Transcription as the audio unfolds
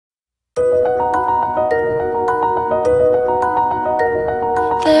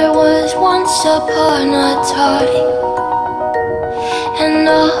Once upon a time, and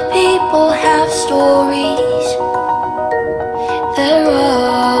all people have stories their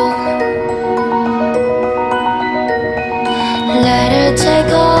own. Let her take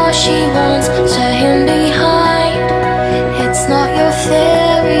all she wants, set him behind. It's not your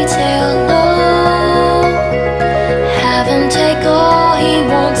fairy tale, no. Have him take all he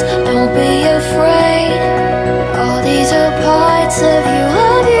wants, don't be afraid. All these are parts of you,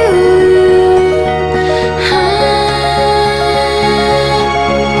 of you.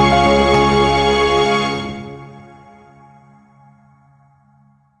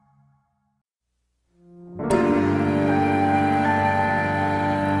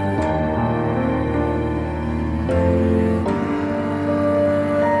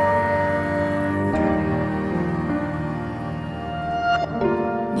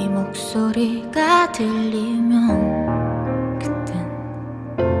 네 목소리가 들리면 그땐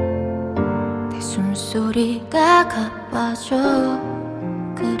내 숨소리가 가빠져.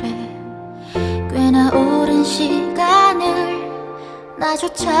 그래 꽤나 오랜 시간을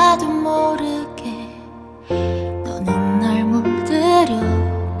나조차도 모르게 너는 날 물들여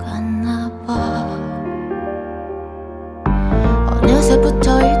갔나 봐.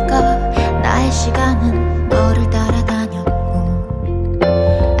 어느새부터일까 나의 시간은 너를 따라다녔고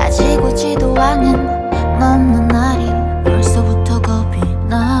아직 오지도 않은 넘는 날이 벌써부터 겁이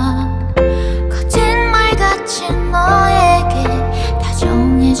나. 거짓말같이 너에게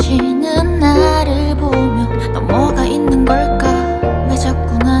다정해지는 나를 보며 너 뭐가 있는 걸까? 왜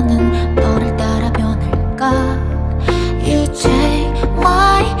자꾸 나는 너를 따라 변할까? You take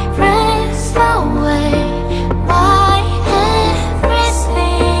my breath away, my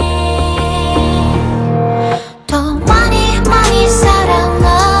everything. 더 많이 많이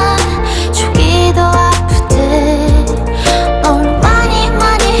사랑한 죽이 더 아프대. 널 많이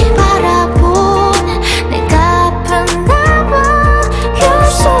많이 바라본 내가 아픈가 봐. You're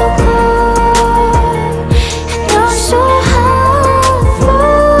so good and you're so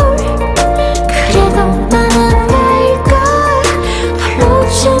hopeful. 그래도 나는 왜일까 널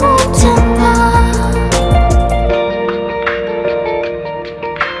놓지 못했나.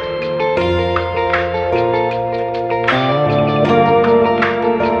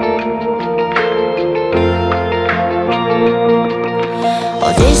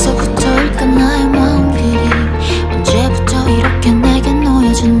 어디서부터일까 나의 마음길이 언제부터 이렇게 내게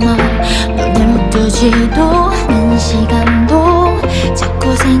놓여졌나. 눈을 뜨지도 않은 시간도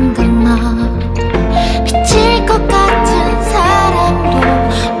자꾸 생각나. 미칠 것 같은 사람도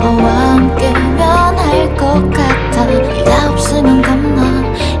너와 함께면 할 것 같아. 네가 없으면 겁나.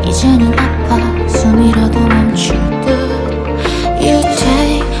 이제는 아파 숨이라도 멈출 듯. You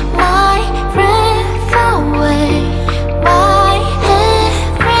take my breath away, my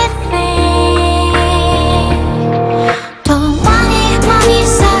everything. 더 많이 많이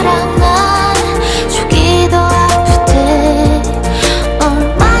사랑한 죽이 더 아프대. 널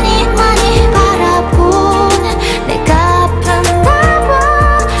많이 많이 바라본 내가 아픈가 봐.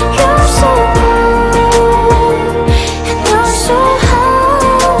 You're so good and you're so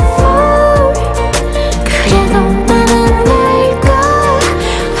hopeful. 그래도 나는 왜일까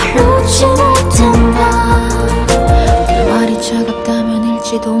널 놓지 못했나. 내 말이 차갑다면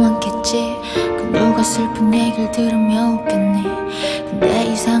읽지도 않겠지. 그 누가 슬픈 얘기를 들으며 웃겠니. 근데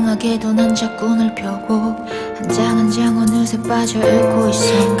이상하게도 난 자꾸 널 펴고 한 장 한 장 어느새 빠져 읽고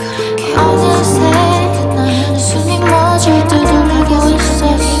있어. 어느새 숨이 멎을 듯 울고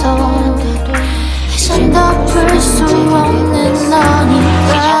있었어. 이젠 덮을 수 없는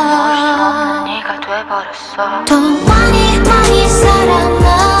너니까. 네가 돼버렸어. 더 많이 많이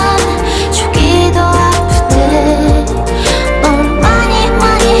사랑한 죽이 더 아프대. 널 많이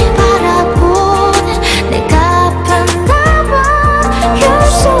많이 바라본 내가 아픈가 봐. You're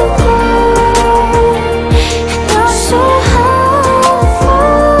so good and you're so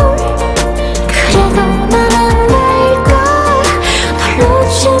hopeful. 그래도 나는 왜일까 널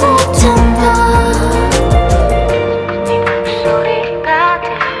놓지 못한다. 네 목소리가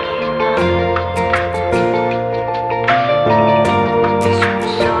들리면 내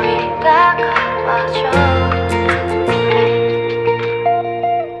숨소리가 가빠져.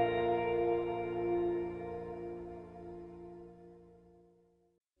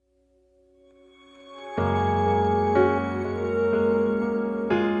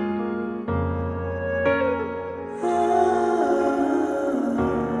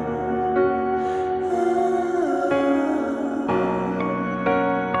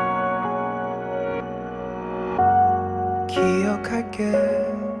 기억할게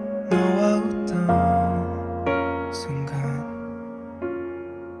너와 웃던 순간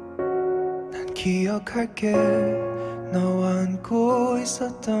기억할게 너와 안고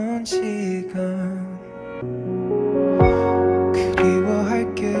있었던 시간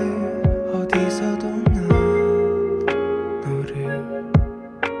그리워할게 어디서도 난 너를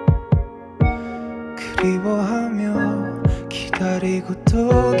그리워하며 기다리고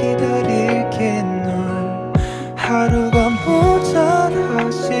또 기다릴게 널 하루가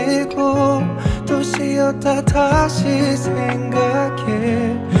모자라시고 또 쉬었다 다시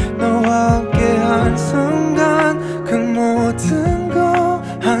생각해 너와 함께한 순간 그 모든 거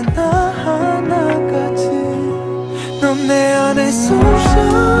하나하나까지 넌 내 안에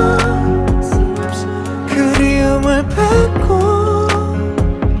숨쉬어 그리움을 뱉고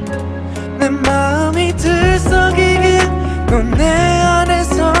내 마음이 들썩이게 넌 내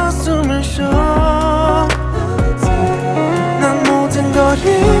안에서 숨을 쉬어 난 모든 걸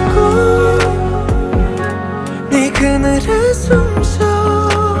잊고 네 그늘에 숨쉬어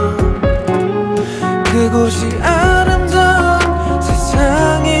그곳이 아름다운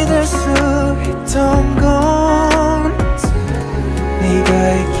세상이 될 수 있던 건 네가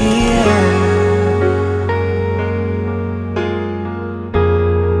있기에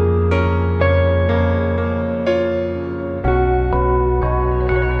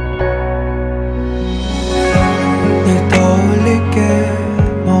늘 떠올릴게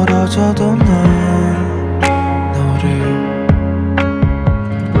멀어져도 난 너를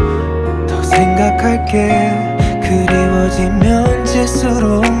더 생각할게 그리워지면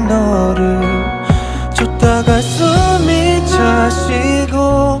질수록 너를 쫓다가 숨이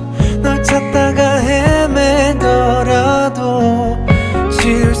차시고 널 찾다가 헤매더라도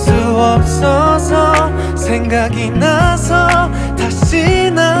지울 수 없어서 생각이 나서 다시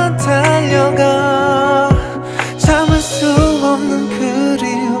난 달려가 참을 수 없는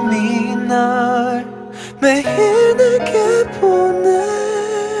그리움이 날 매일 내게 보내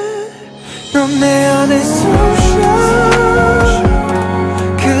넌 내 안에 숨쉬어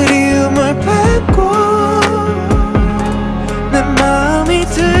그리움을 뱉고 내 마음이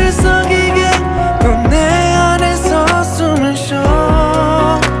들썩이게 넌 내 안에서 숨을 쉬어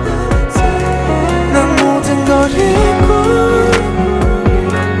난 모든 걸 잊고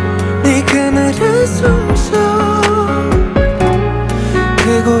네 그늘에 숨쉬어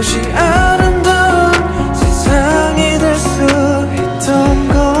그곳이 아름다운 세상이 될 수 있던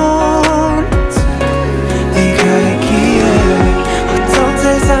건 네가 있기에 어떤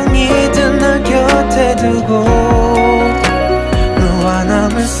세상이든 날 곁에 두고 너와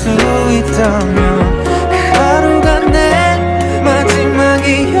남을 수 있다면 그 하루가 내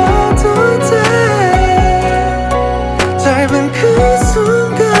마지막이어도 돼 짧은 그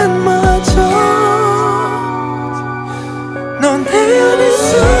순간마저 넌 내 안에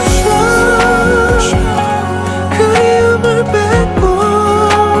숨쉬어 그리움을 뱉고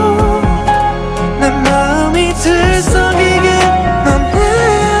내 마음이 들썩이게 넌 내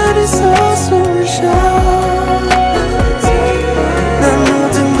안에서 숨을 쉬어 난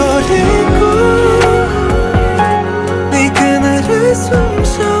모든 걸 잊고 네 그늘에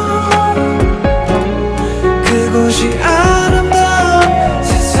숨쉬어 그곳이 아름다운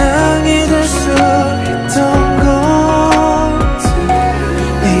세상이 될 수 있던 건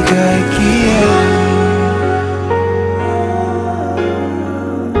네가 있기에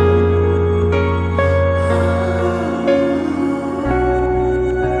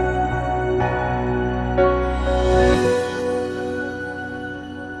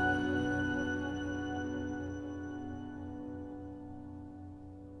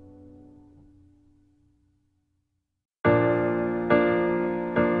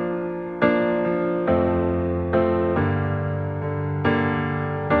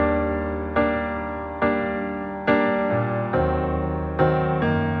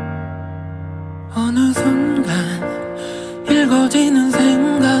어느 순간 읽어지는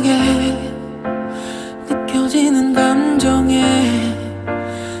생각에 느껴지는 감정에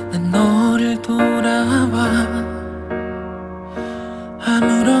난 너를 돌아봐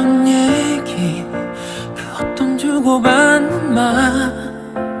아무런 얘기 그 어떤 주고받는 말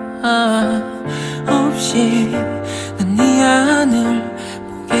없이 난 네 안을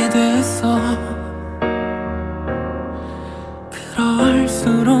보게 됐어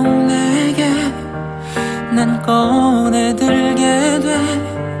그럴수록 내게 난 꺼내들게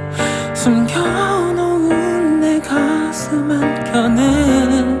돼 숨겨놓은 내 가슴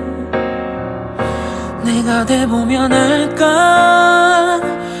한켠은 내가 돼보면 알까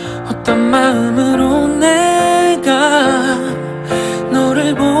어떤 마음으로 내가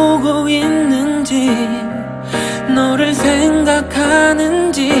너를 보고 있는지 너를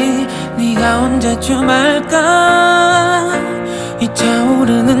생각하는지 네가 언제쯤 알까 이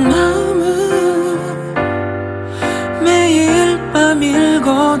차오르는 마음은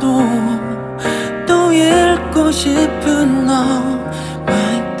싶은 너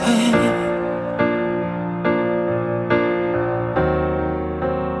my day.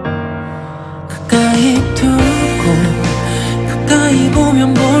 가까이 두고 가까이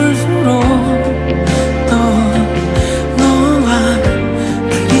보면 볼수록 또 너와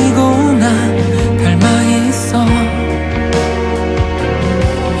그리고 난 닮아 있어.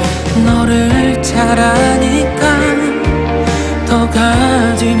 너를 잘 아니까 더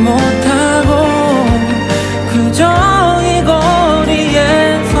가지 못하고 그저 이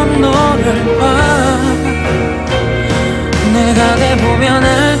거리에서 너를 봐. 내가 돼보면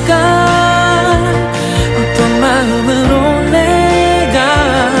알까 어떤 마음으로 내가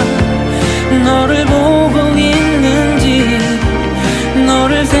너를 보고 있는지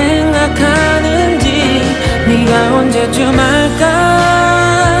너를 생각하는지 네가 언제쯤 알까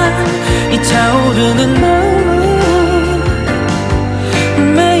이 차오르는 마음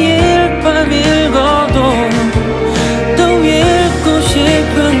매일 밤 읽어도 또 읽고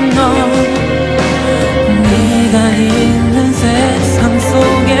싶은 너. 네가 있는 세상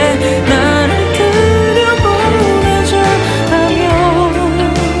속에 나를 들여보내줘라면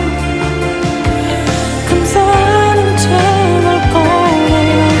감사는 채 널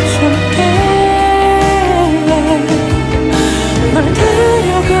꺼내줄게. 널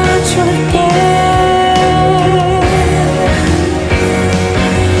데려가줄게.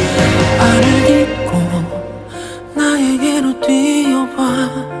 발을 딛고 나에게로 뛰어봐.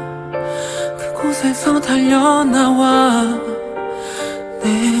 그곳에서 달려나와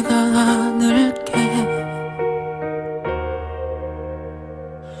내가 안을게.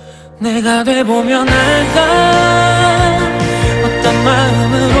 내가 돼보면 알까 어떤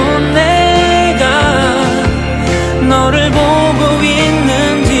마음으로 내가 너를 보고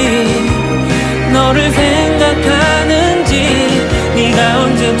있는지 너를 생각하는지 네가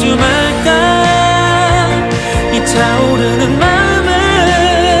언제쯤 알까 이 차오르는 마음을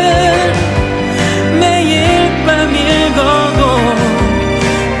매일 밤 읽어도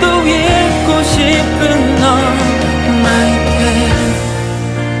또 읽고 싶은 너 my day.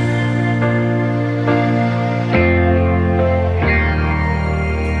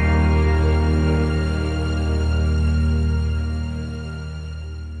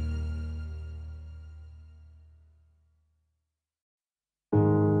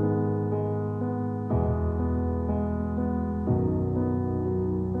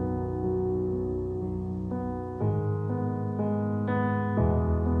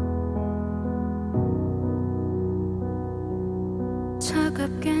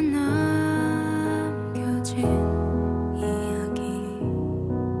 차갑게 남겨진 이야기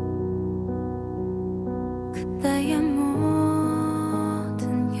그때의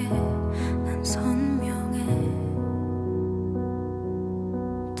모든 게 난 선명해.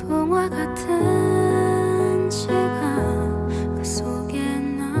 동화 같은 시간 그 속에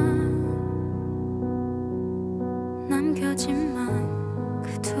난 남겨진만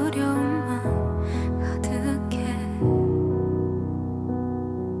그 두려움만 가득해.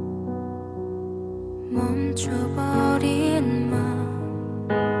 멈춰버린 마음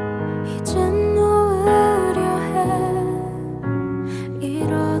이젠 놓으려 해.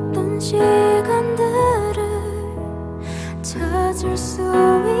 잃었던 시간들을 찾을 수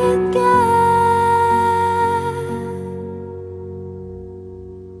있게.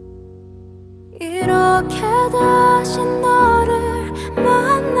 이렇게 다시 너를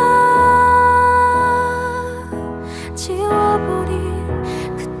만나 지워버린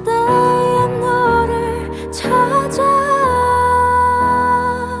그때의 너를 찾아.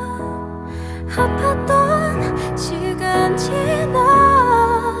 아팠던 시간 지나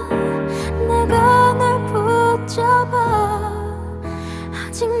내가 널 붙잡아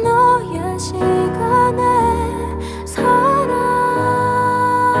아직 너의 시간에 살아.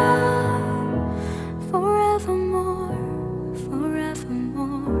 Forevermore, forevermore.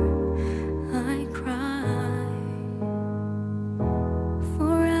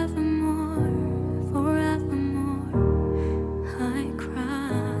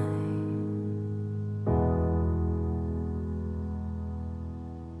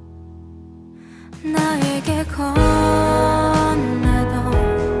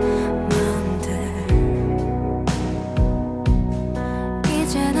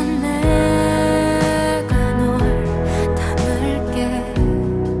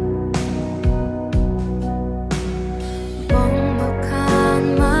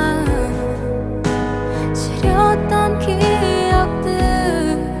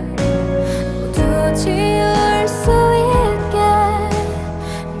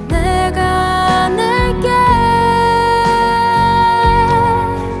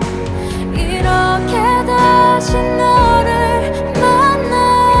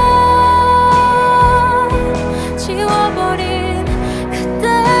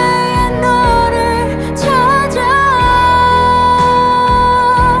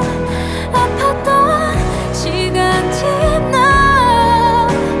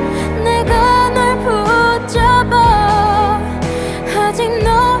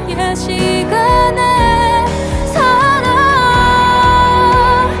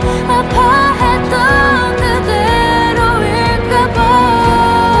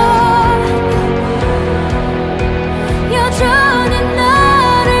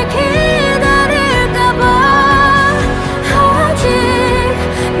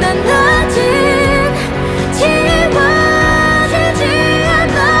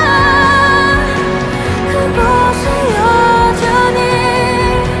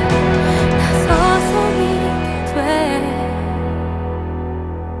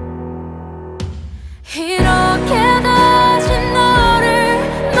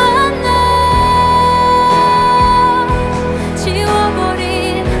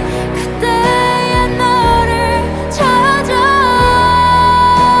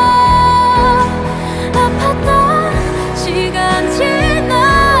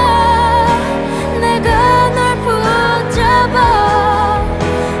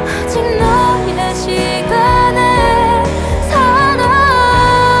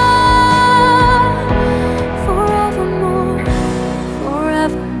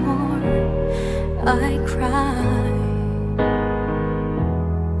 I cry.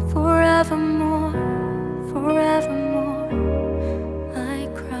 Forevermore, forevermore, I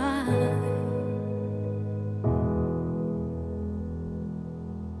cry.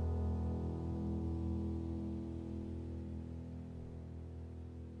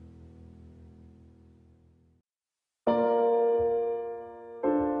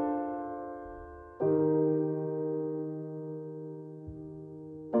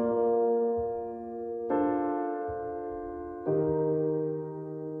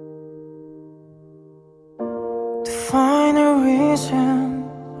 To find a reason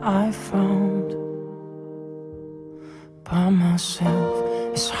I found by myself,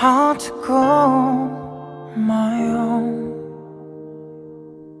 it's hard to go my own.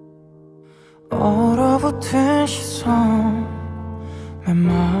 얼어붙은 시선,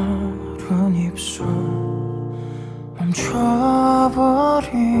 메마른 입술, 멈춰버린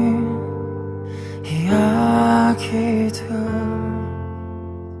이야기들.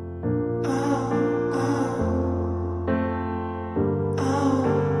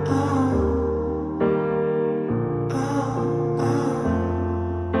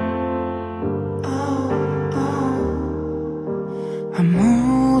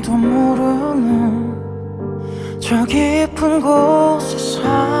 아무도 모르는 저 깊은 곳에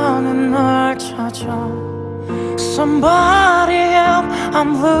사는 날 찾아. Somebody help,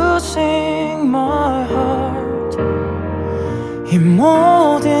 I'm losing my heart. 이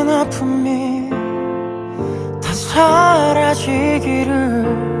모든 아픔이 다 사라지기를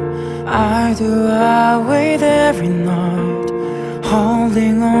I do, I wait every night,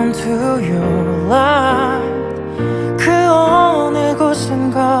 holding on to your light. 그 어느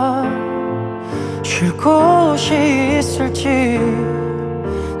곳인가 쉴 곳이 있을지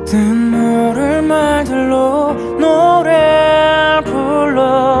뜻 모를 말들로 노래를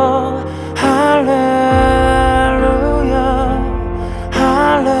불러. 할렐루야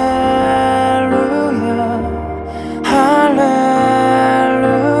할렐루야 할렐루야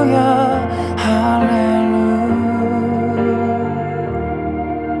할렐루야.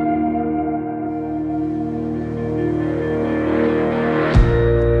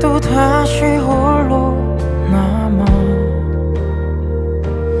 또다시 홀로 남아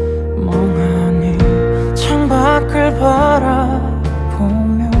멍하니 창밖을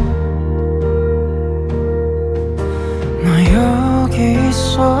바라보며 나 여기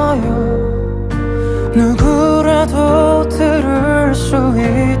있어요. 누구라도 들을 수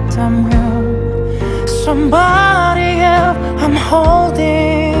있다면 Somebody help, I'm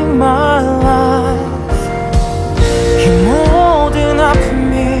holding my life. 이 모든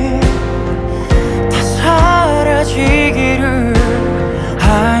아픔이 다 사라지기를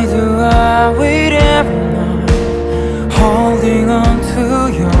I do, I wait every night, holding on to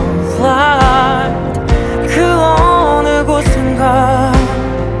your light. 그 어느 곳인가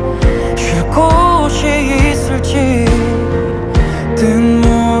쉴 곳이 있을지 뜻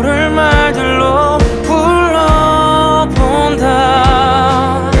모를 말들로 불러본다.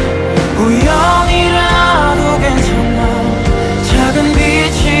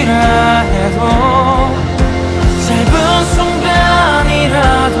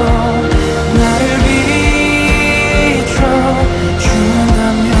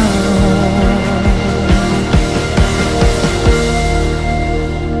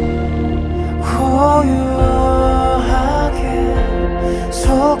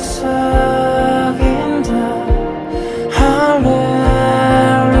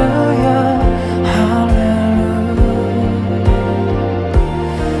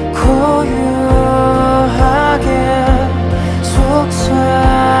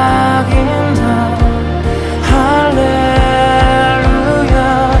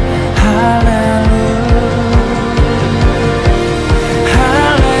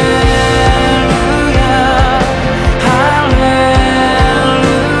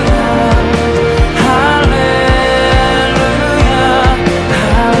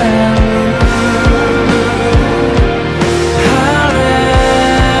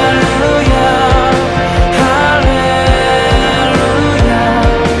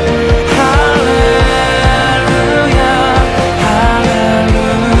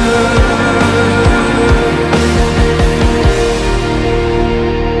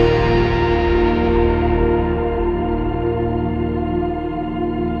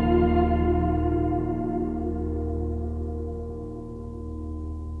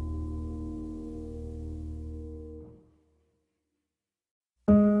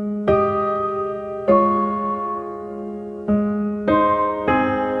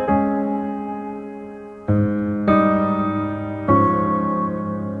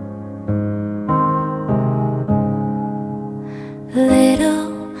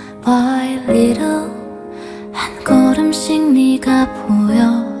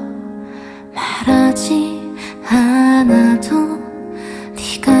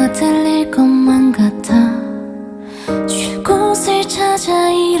 소리가 들릴 것만 같아. 쉴 곳을 찾아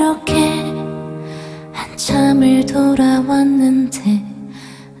이렇게 한참을 돌아왔는데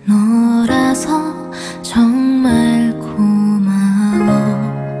너라서 정말 고마워.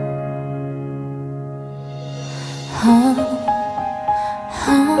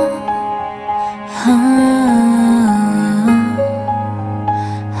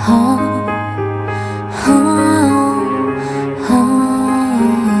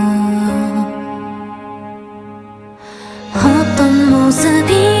 어떤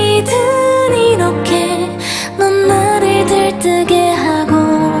모습이든 이렇게 넌 나를 들뜨게 하고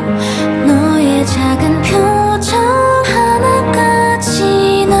너의 작은 표정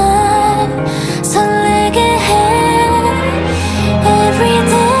하나까지 날 설레게 해. Every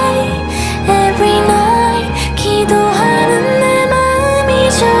day, every night 기도하는 내 마음이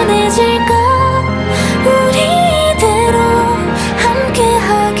전해질까. 우리 이대로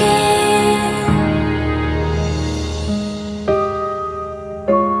함께하길.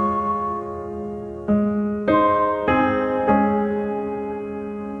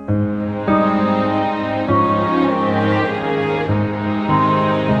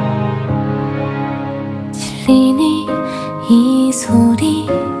 들리니 이 소리.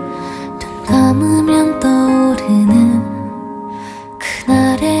 눈 감으면 떠오르는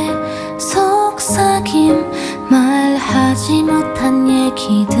그날의 속삭임. 말하지 못한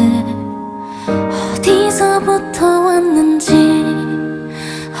얘기들. 어디서부터 왔는지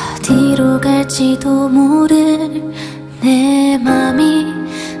어디로 갈지도 모를 내 맘이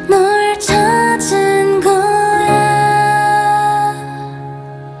널 찾은 거야.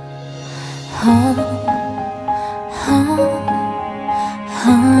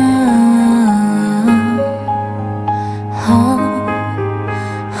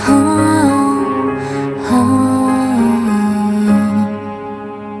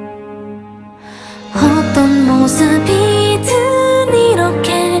 어떤 모습이든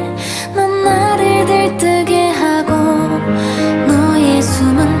이렇게 넌 나를 들뜨게 하고 너의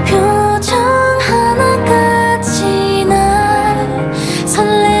숨은 표정 하나까지 날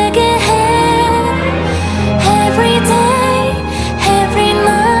설레게 해. Every day, every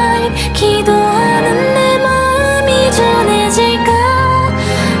night 기도하는 내 마음이 전해질까.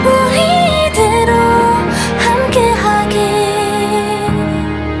 우리 이대로 함께하길.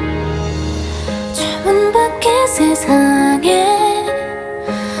 문 밖의 세상에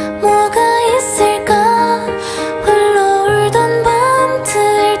뭐가 있을까. 홀로 울던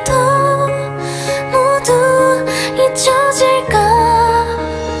밤들도 모두 잊혀질까.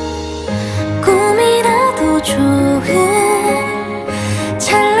 꿈이라도 좋은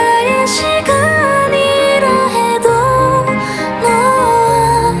찰나의 시간이라 해도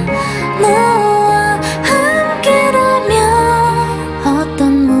너와 함께라면 어떤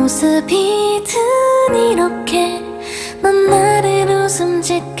모습이든 이렇게 넌 나를 웃음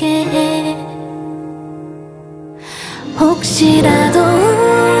짓게 해. 혹시라도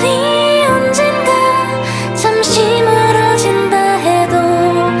우리 언젠가 잠시 멀어진다 해도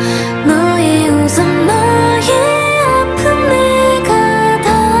너의 웃음 너의 아픔 내가 다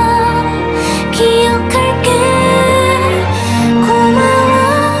기억할게. 고마워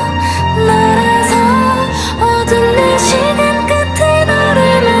너라서 어두운 내 시간 끝에 너를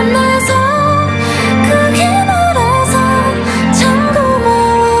만나서 그게 너라서 참 고마워.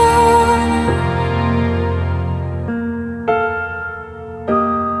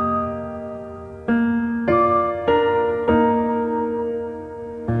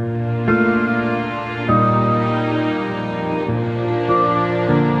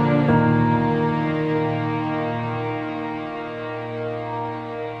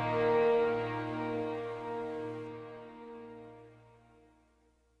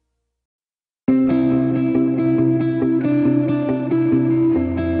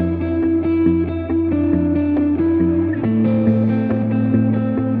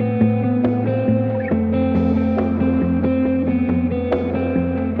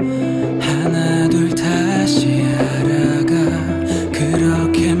 하나 둘 다시 알아가.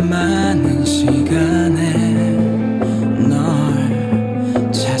 그렇게 많은 시간에 널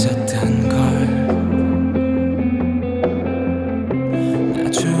찾았던 걸.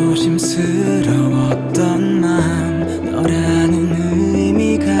 나 조심스러웠던 맘. 너라는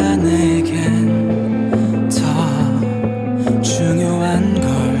의미가 내겐 더 중요한 걸.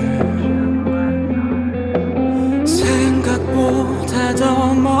 생각보다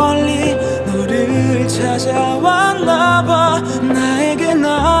더 멀리 너를 찾아왔나 봐. 나에게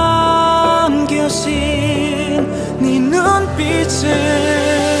남겨진 네 눈빛을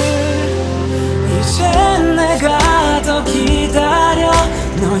이제 내가 더 기다려.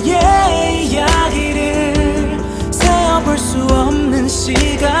 너 너의 이야기를 세어볼 수 없는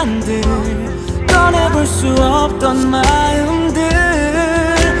시간들, 꺼내볼 수 없던 마음들,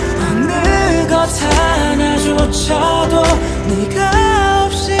 어느 것 하나조차도 네가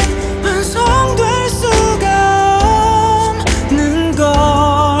없이 완성될 수가 없는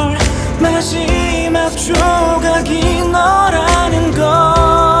걸, 마지막 조각이 너라는 걸.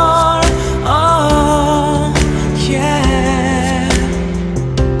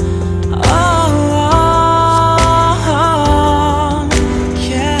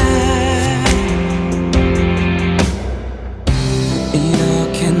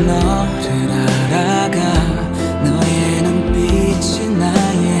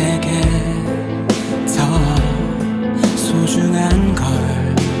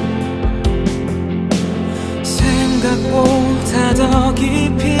 생각보다 더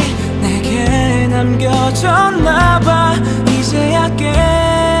깊이 내게 남겨졌나봐. 이제야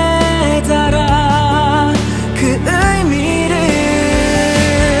깨달아 그 의미를.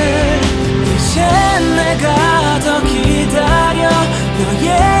 이젠 내가 더 기다려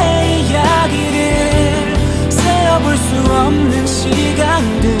너의 이야기를 세어볼 수 없는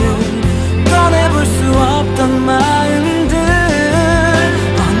시간들, 꺼내볼 수 없던 마음들,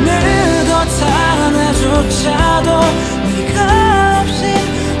 어느 것 하나조차도 네가 없이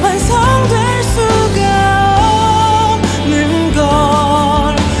완성될 수가 없는 걸,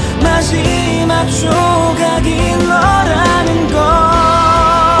 마지막 조각이 너라는 걸.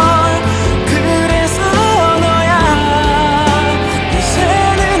 그래서 너야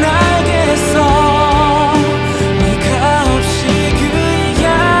이제는 알겠어. 네가 없이 그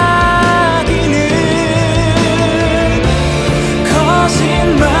이야기는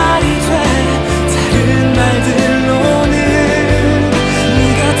거짓말이 돼. 다른 말들로는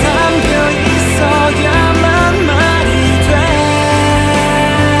네가 담겨 있어야만 말이 돼.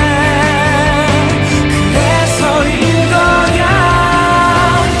 그래서인 거야.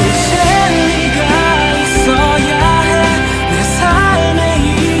 이젠 네가 있어야 해. 내 삶의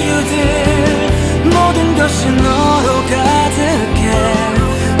이유들 모든 것이 너로 가득해.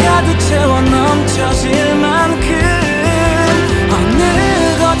 가득 채워 넘쳐질 만큼 어느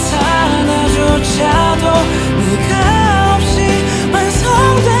것 하나조차도 네가 없이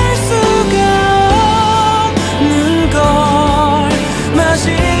완성될 수가 없는 걸,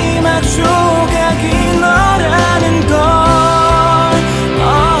 마지막 조각이 너라는 걸.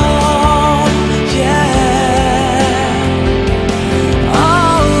 Oh, yeah.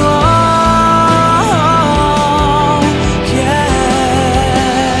 Oh, yeah.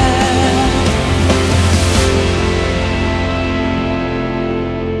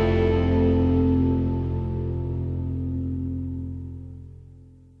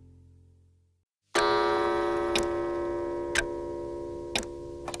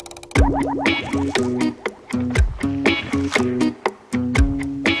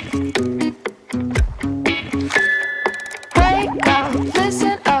 Wake up,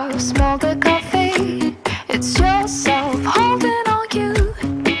 listen up, smell the coffee. It's yourself holding on you.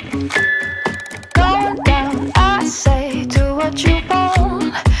 Going down, I say, do what you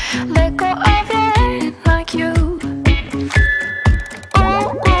want. Let go of your head like you. Ooh,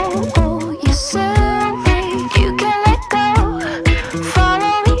 ooh, ooh, you're silly, you can let go.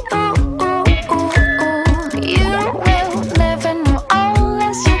 Follow me, ooh, ooh, ooh, ooh. You will never know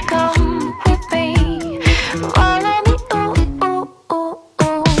unless you come with me. Follow me, ooh, ooh, ooh,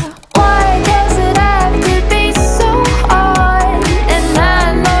 ooh. Why does it have to be so hard? And I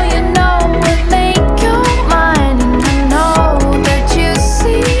know you know what make you mine. And I know that you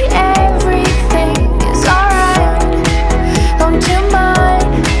see everything is alright. Don't you mind?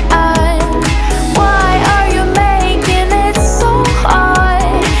 Why are you making it so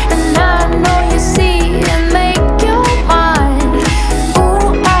hard? And I know you see and make you mine.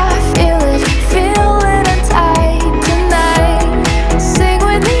 Ooh, I feel it tight tonight. Sing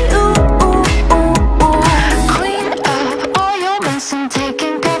with me, ooh, ooh, ooh, ooh. Clean up all your mess and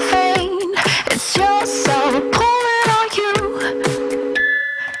taking caffeine. It's yourself pulling on you.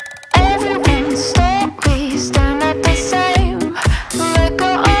 Everyone's stories, they're not the same. Let go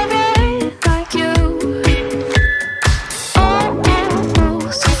of it like you. Ooh, ooh, ooh,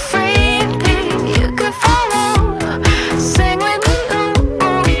 so freely you could follow. Sing with me, ooh,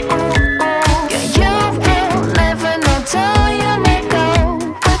 ooh, ooh, ooh. Yeah, you will never know till you let go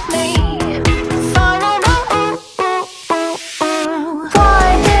with me. Follow my ooh, ooh, ooh, ooh. Why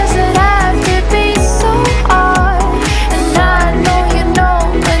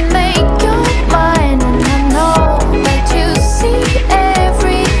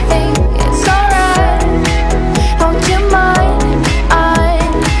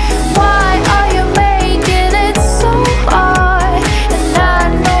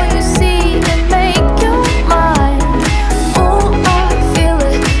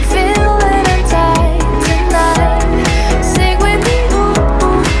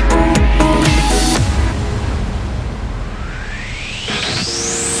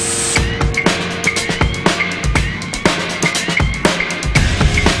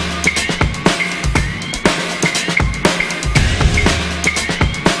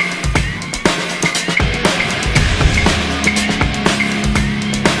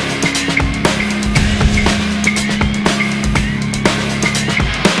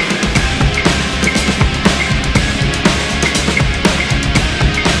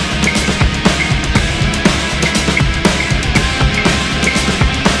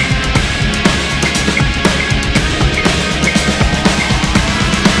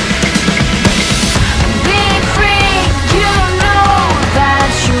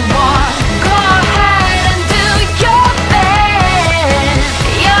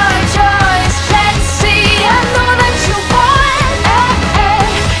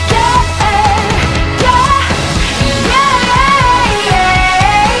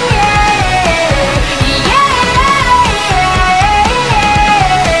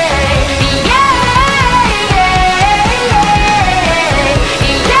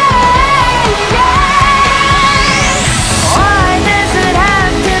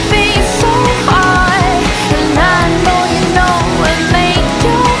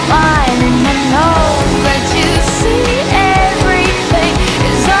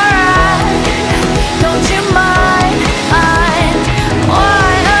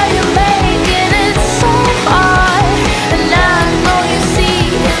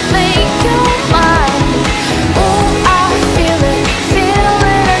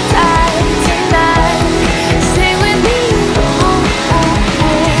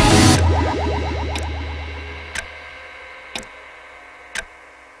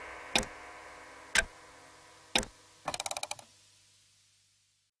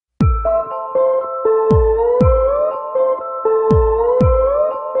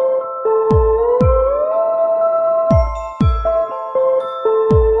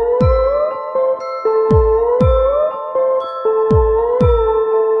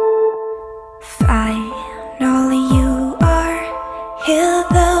You're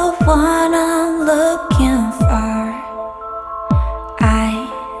the one I'm looking for. I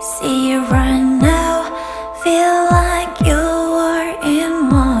see you right now, feel like you are in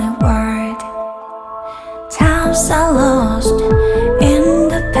my world. Times are lost in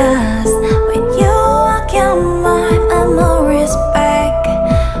the past. With you I get my memories back.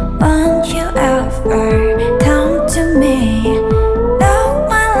 Won't you ever come to me? Knock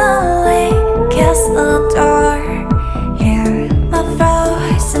my lonely castle door. Hear my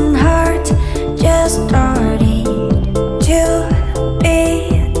voice and heart just started to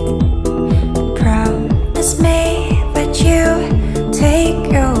beat. Promise me that you take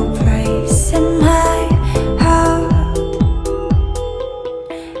your place in my heart.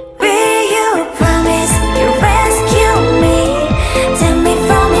 Will you promise you rescue me? Take me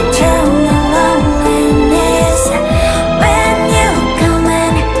from eternal loneliness. When you come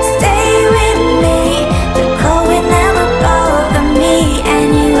and stay with me, the cold will never bother me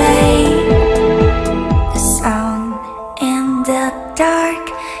anyway. The sound in the dark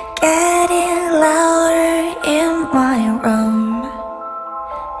getting louder in my room.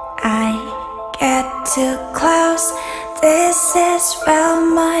 I get too close. This is where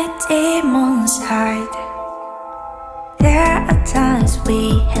my demons hide. There are times we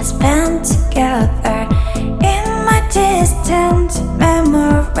have spent together in my distant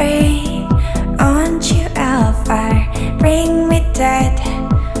memory. Won't you ever bring me dead?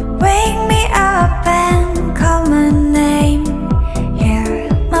 Wake me up and call my name. Hear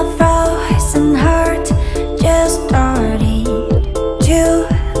my voice and heart just started to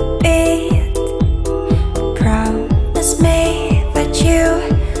beat. Promise me that you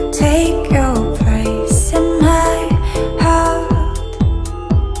take your place in my heart.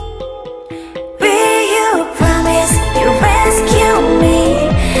 Will you promise you rescue me?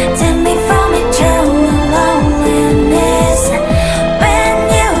 Take me from eternal loneliness. When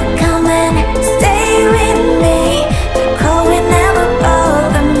you come and stay with me, the cold will never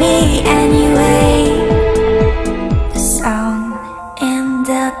bother me anyway. The sound in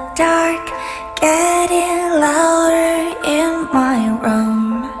the dark getting louder in my room.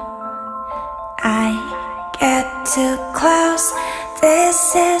 I get too close. This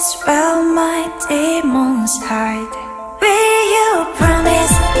is where my demons hide. Will you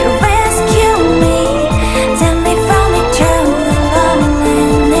promise you rescue me? Take me from eternal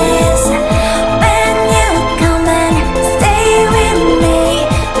loneliness. When you come and stay with me,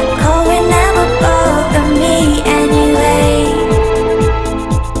 the cold will never bother me anyway.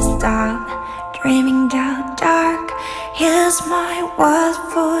 Stop dreaming the dark. Here's my word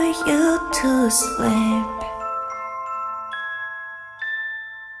for you to sleep.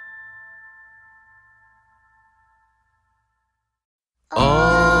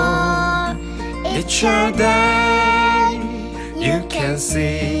 Oh, it's your day. You can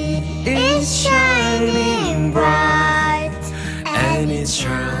see it's shining bright, and it's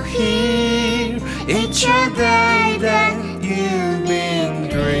your here. It's your day that you've been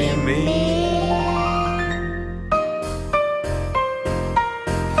dreaming.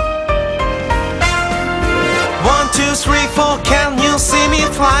 1, 2, 3, 4, can you see me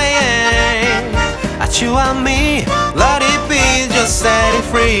flying? At you and me, let it be, just set it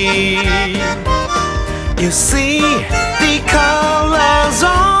free. You see the colors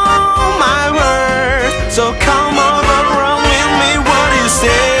on my world, so come over, run with me, what do you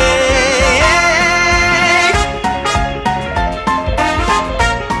say?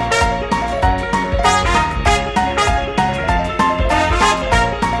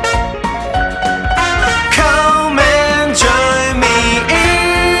 Come and join me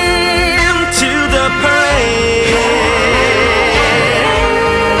into the parade.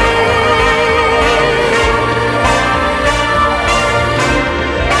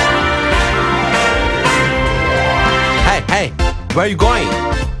 Hey, hey, where you going?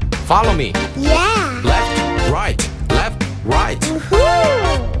 Follow me. Yeah. Left, right.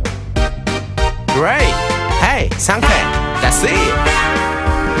 Woohoo. Great. Hey, 상쾌. That's it.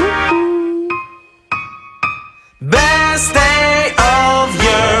 Best day of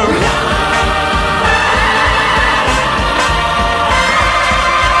your life.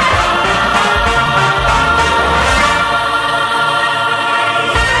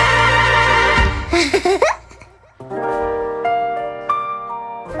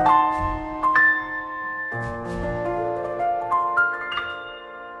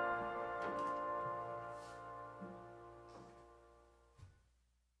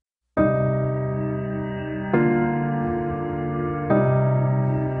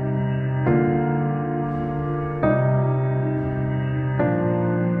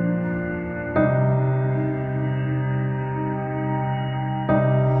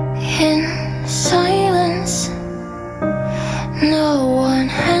 In silence, no one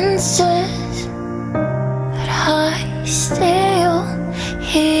answers, but I still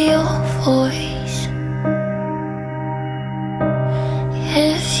hear your voice.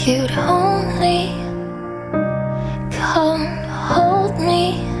 If you'd only come hold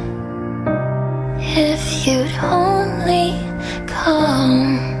me, if you'd only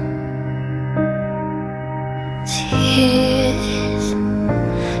come. Tears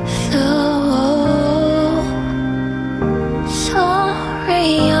flow.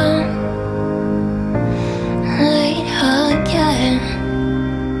 Sorry, I'm late again.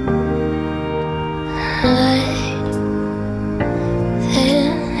 Let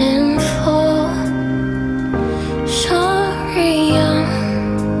them fall. Sorry, I'm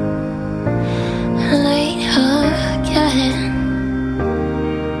late again.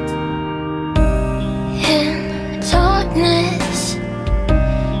 In darkness,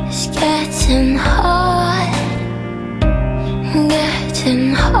 it's getting hard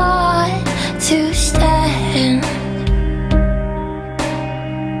to stand.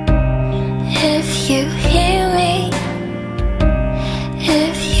 If you hear me,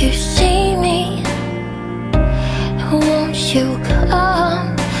 if you see me, won't you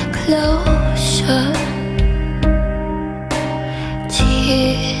come closer?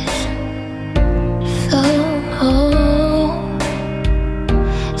 Tears flow.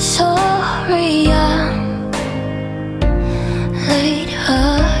 Sorry, I'm late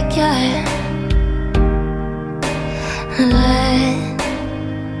again. Let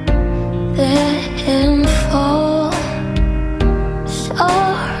them fall.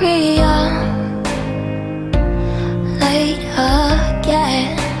 Sorry, I'm late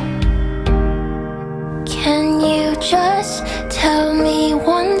again. Can you just tell me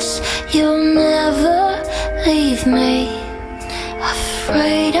once you'll never leave me?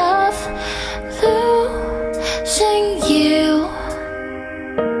 Afraid of losing you.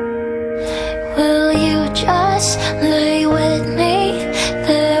 Will you just lay with me?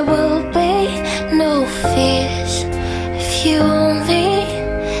 There will be no fears if you only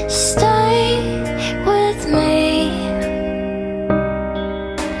stay with me.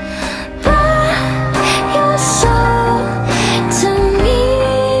 But you're so to me.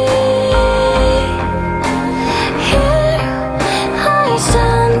 Here I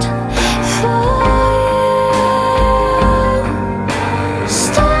stand for you.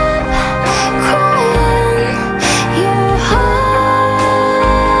 Stop crying your heart.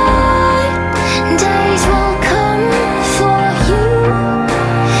 Days will come for you,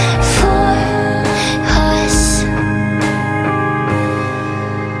 for us.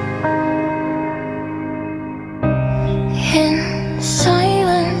 In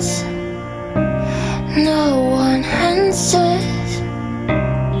silence, no one answers,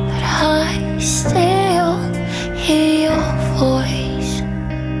 but I still hear your voice.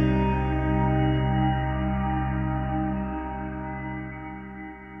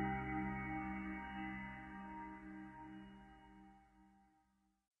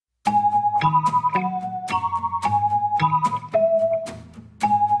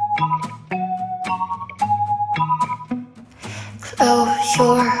 Close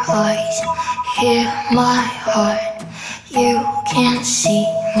your eyes, hear my heart. You can't see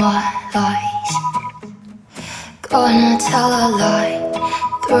my lies. Gonna tell a lie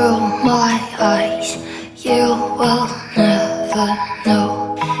through my eyes. You will never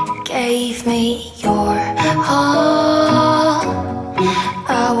know. Gave me your heart,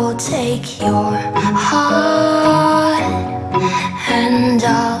 I will take your heart, and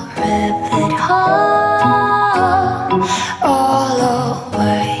I'll rip it all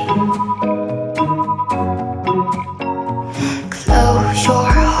away. Close your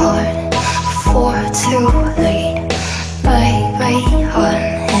heart for too late, baby,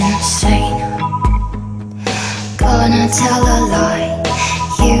 I'm insane. Gonna tell a lie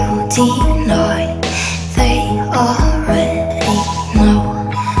you deny, they already know.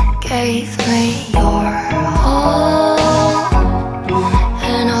 Gave me your heart,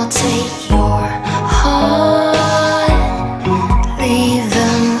 and I'll take your heart, leave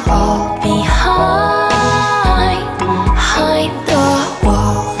them all behind, behind the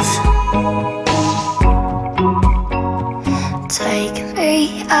walls. Take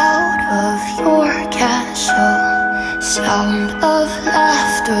me out of your castle, sound of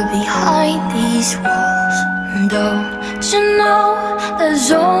laughter behind these walls. Don't you know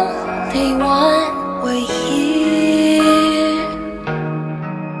there's only one way here?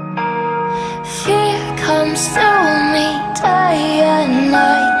 Fear comes through me day and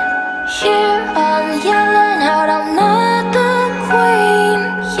night. Here I'm yelling out, I'm not the queen.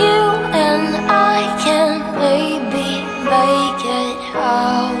 You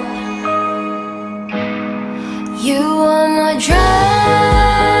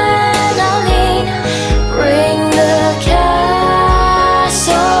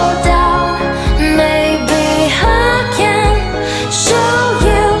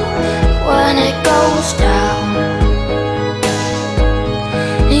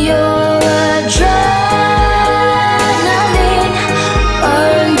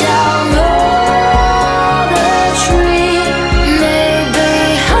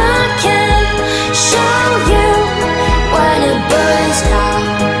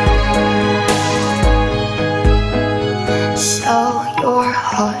your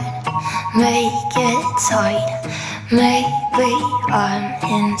heart, make it tight. Maybe I'm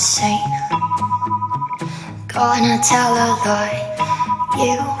insane. Gonna tell a lie.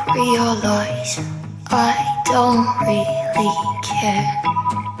 You realize I don't really care.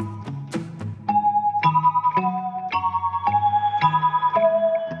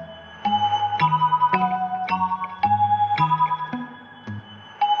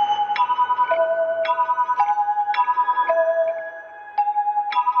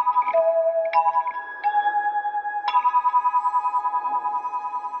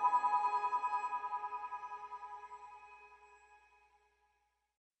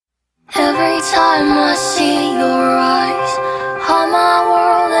 Every time I see your eyes, all my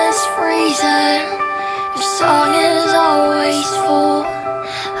world is freezing. Your song is always full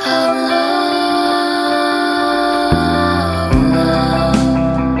of love.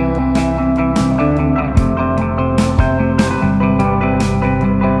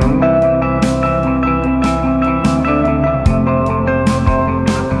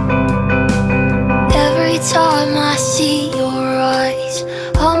 Every time I see your eyes,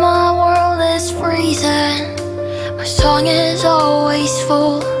 all my world is freezing. My song is always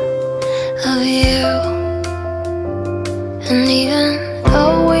full of you. And even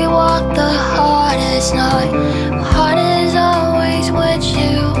though we walk the hardest night, my heart is always with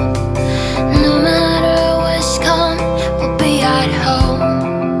you. No matter what's come, we'll be at home.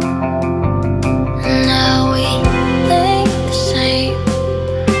 Now we think the same,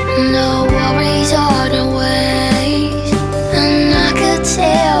 no worries on the ways. And I could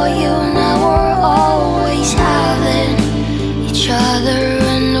tell you now we're always having each other,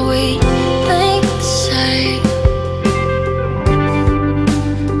 and we think the same.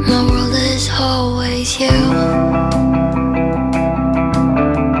 My world is always you.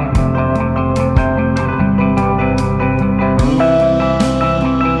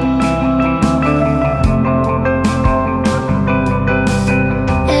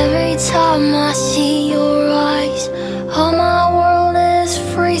 Every time I see your eyes, all my world is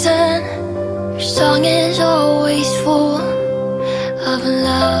freezing. Your song is always full of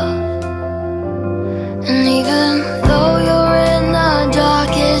love. And even though you're in the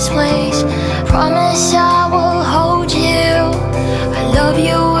darkest place, promise I will hold you. I love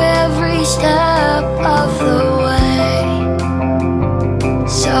you every step of the way.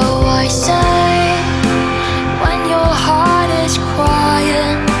 So I say, when your heart is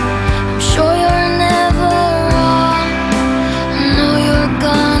crying, I'm sure you're never wrong. I know you're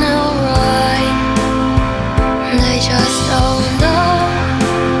gonna right. They just don't know,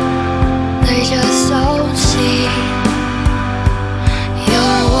 they just don't see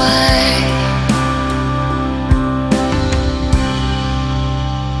your way.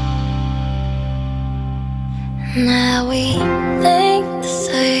 Now we think the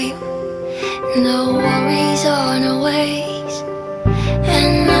same, no worries on our ways.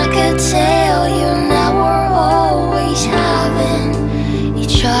 And I could tell you now we're always having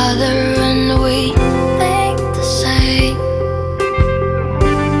each other, and we think the same.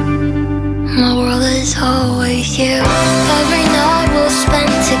 My world is always you. Every night we'll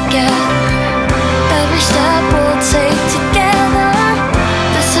spend together, every step we'll take together.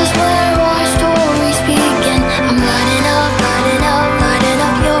 This is where our stories begin. I'm lighting up, lighting up, lighting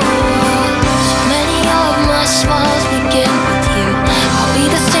up your world. So many of my smiles begin with you. I'll be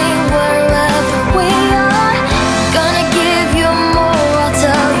the same wherever we are. Gonna give you more, I'll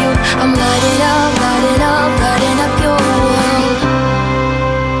tell you. I'm lighting up, lighting up, lighting up your world.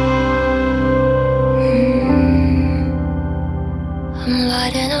 I'm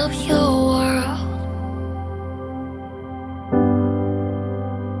lighting up your world.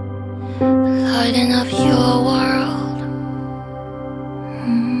 Lighting up your world.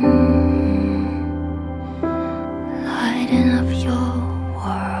 Lighting up your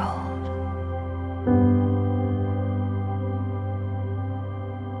world.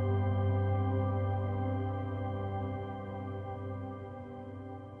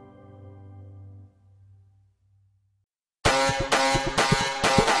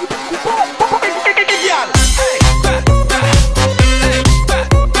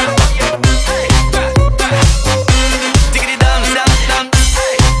 Diggity dum dum dum.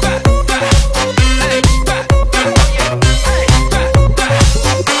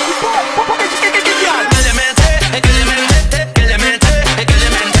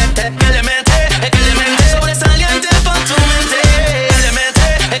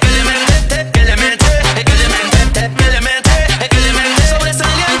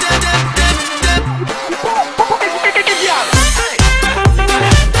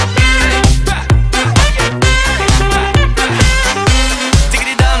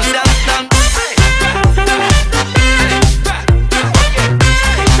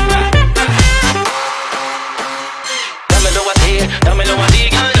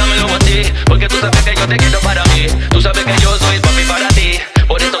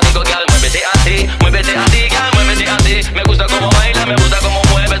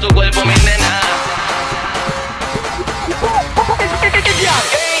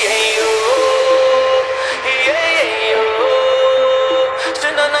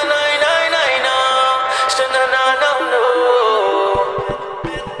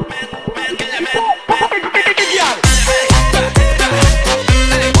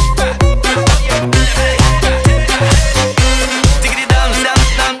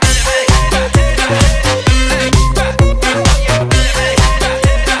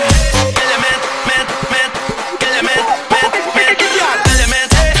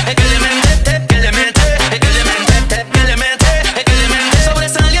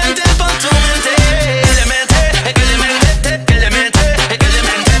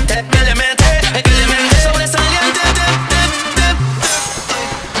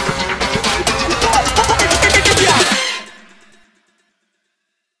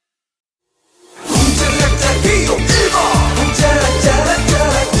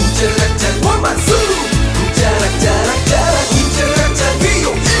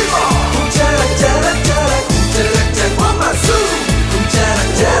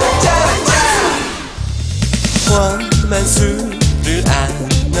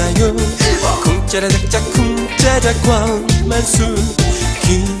 쿵짜라작작 쿵짜작 권만수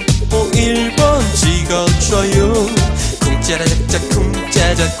기호 1번 찍어줘요. 쿵짜라작작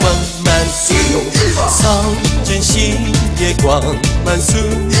쿵짜작 권만수 성진씨의 권만수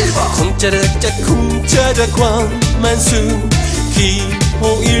쿵짜라작작 쿵짜작 권만수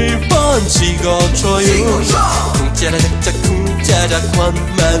기호 1번 찍어줘요. 쿵짜라작작 쿵짜작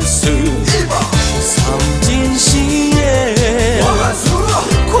권만수 성진씨의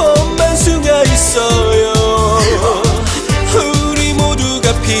권만수가 있어요. 우리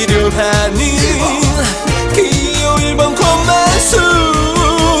모두가 필요하는 기호 1번 권만수.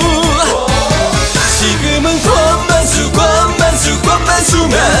 지금은 권만수 권만수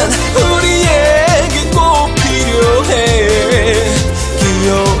권만수만 우리에게 꼭 필요해.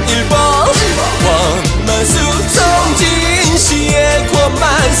 기호 1번 권만수 성진씨의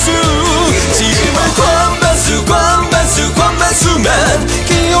권만수. 지금은 권만수 권만수 권만수만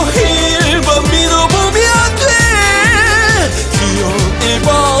기호 1번 믿어보면 돼. 기호 1번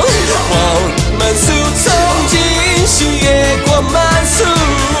권만수 성진씨의 권만수.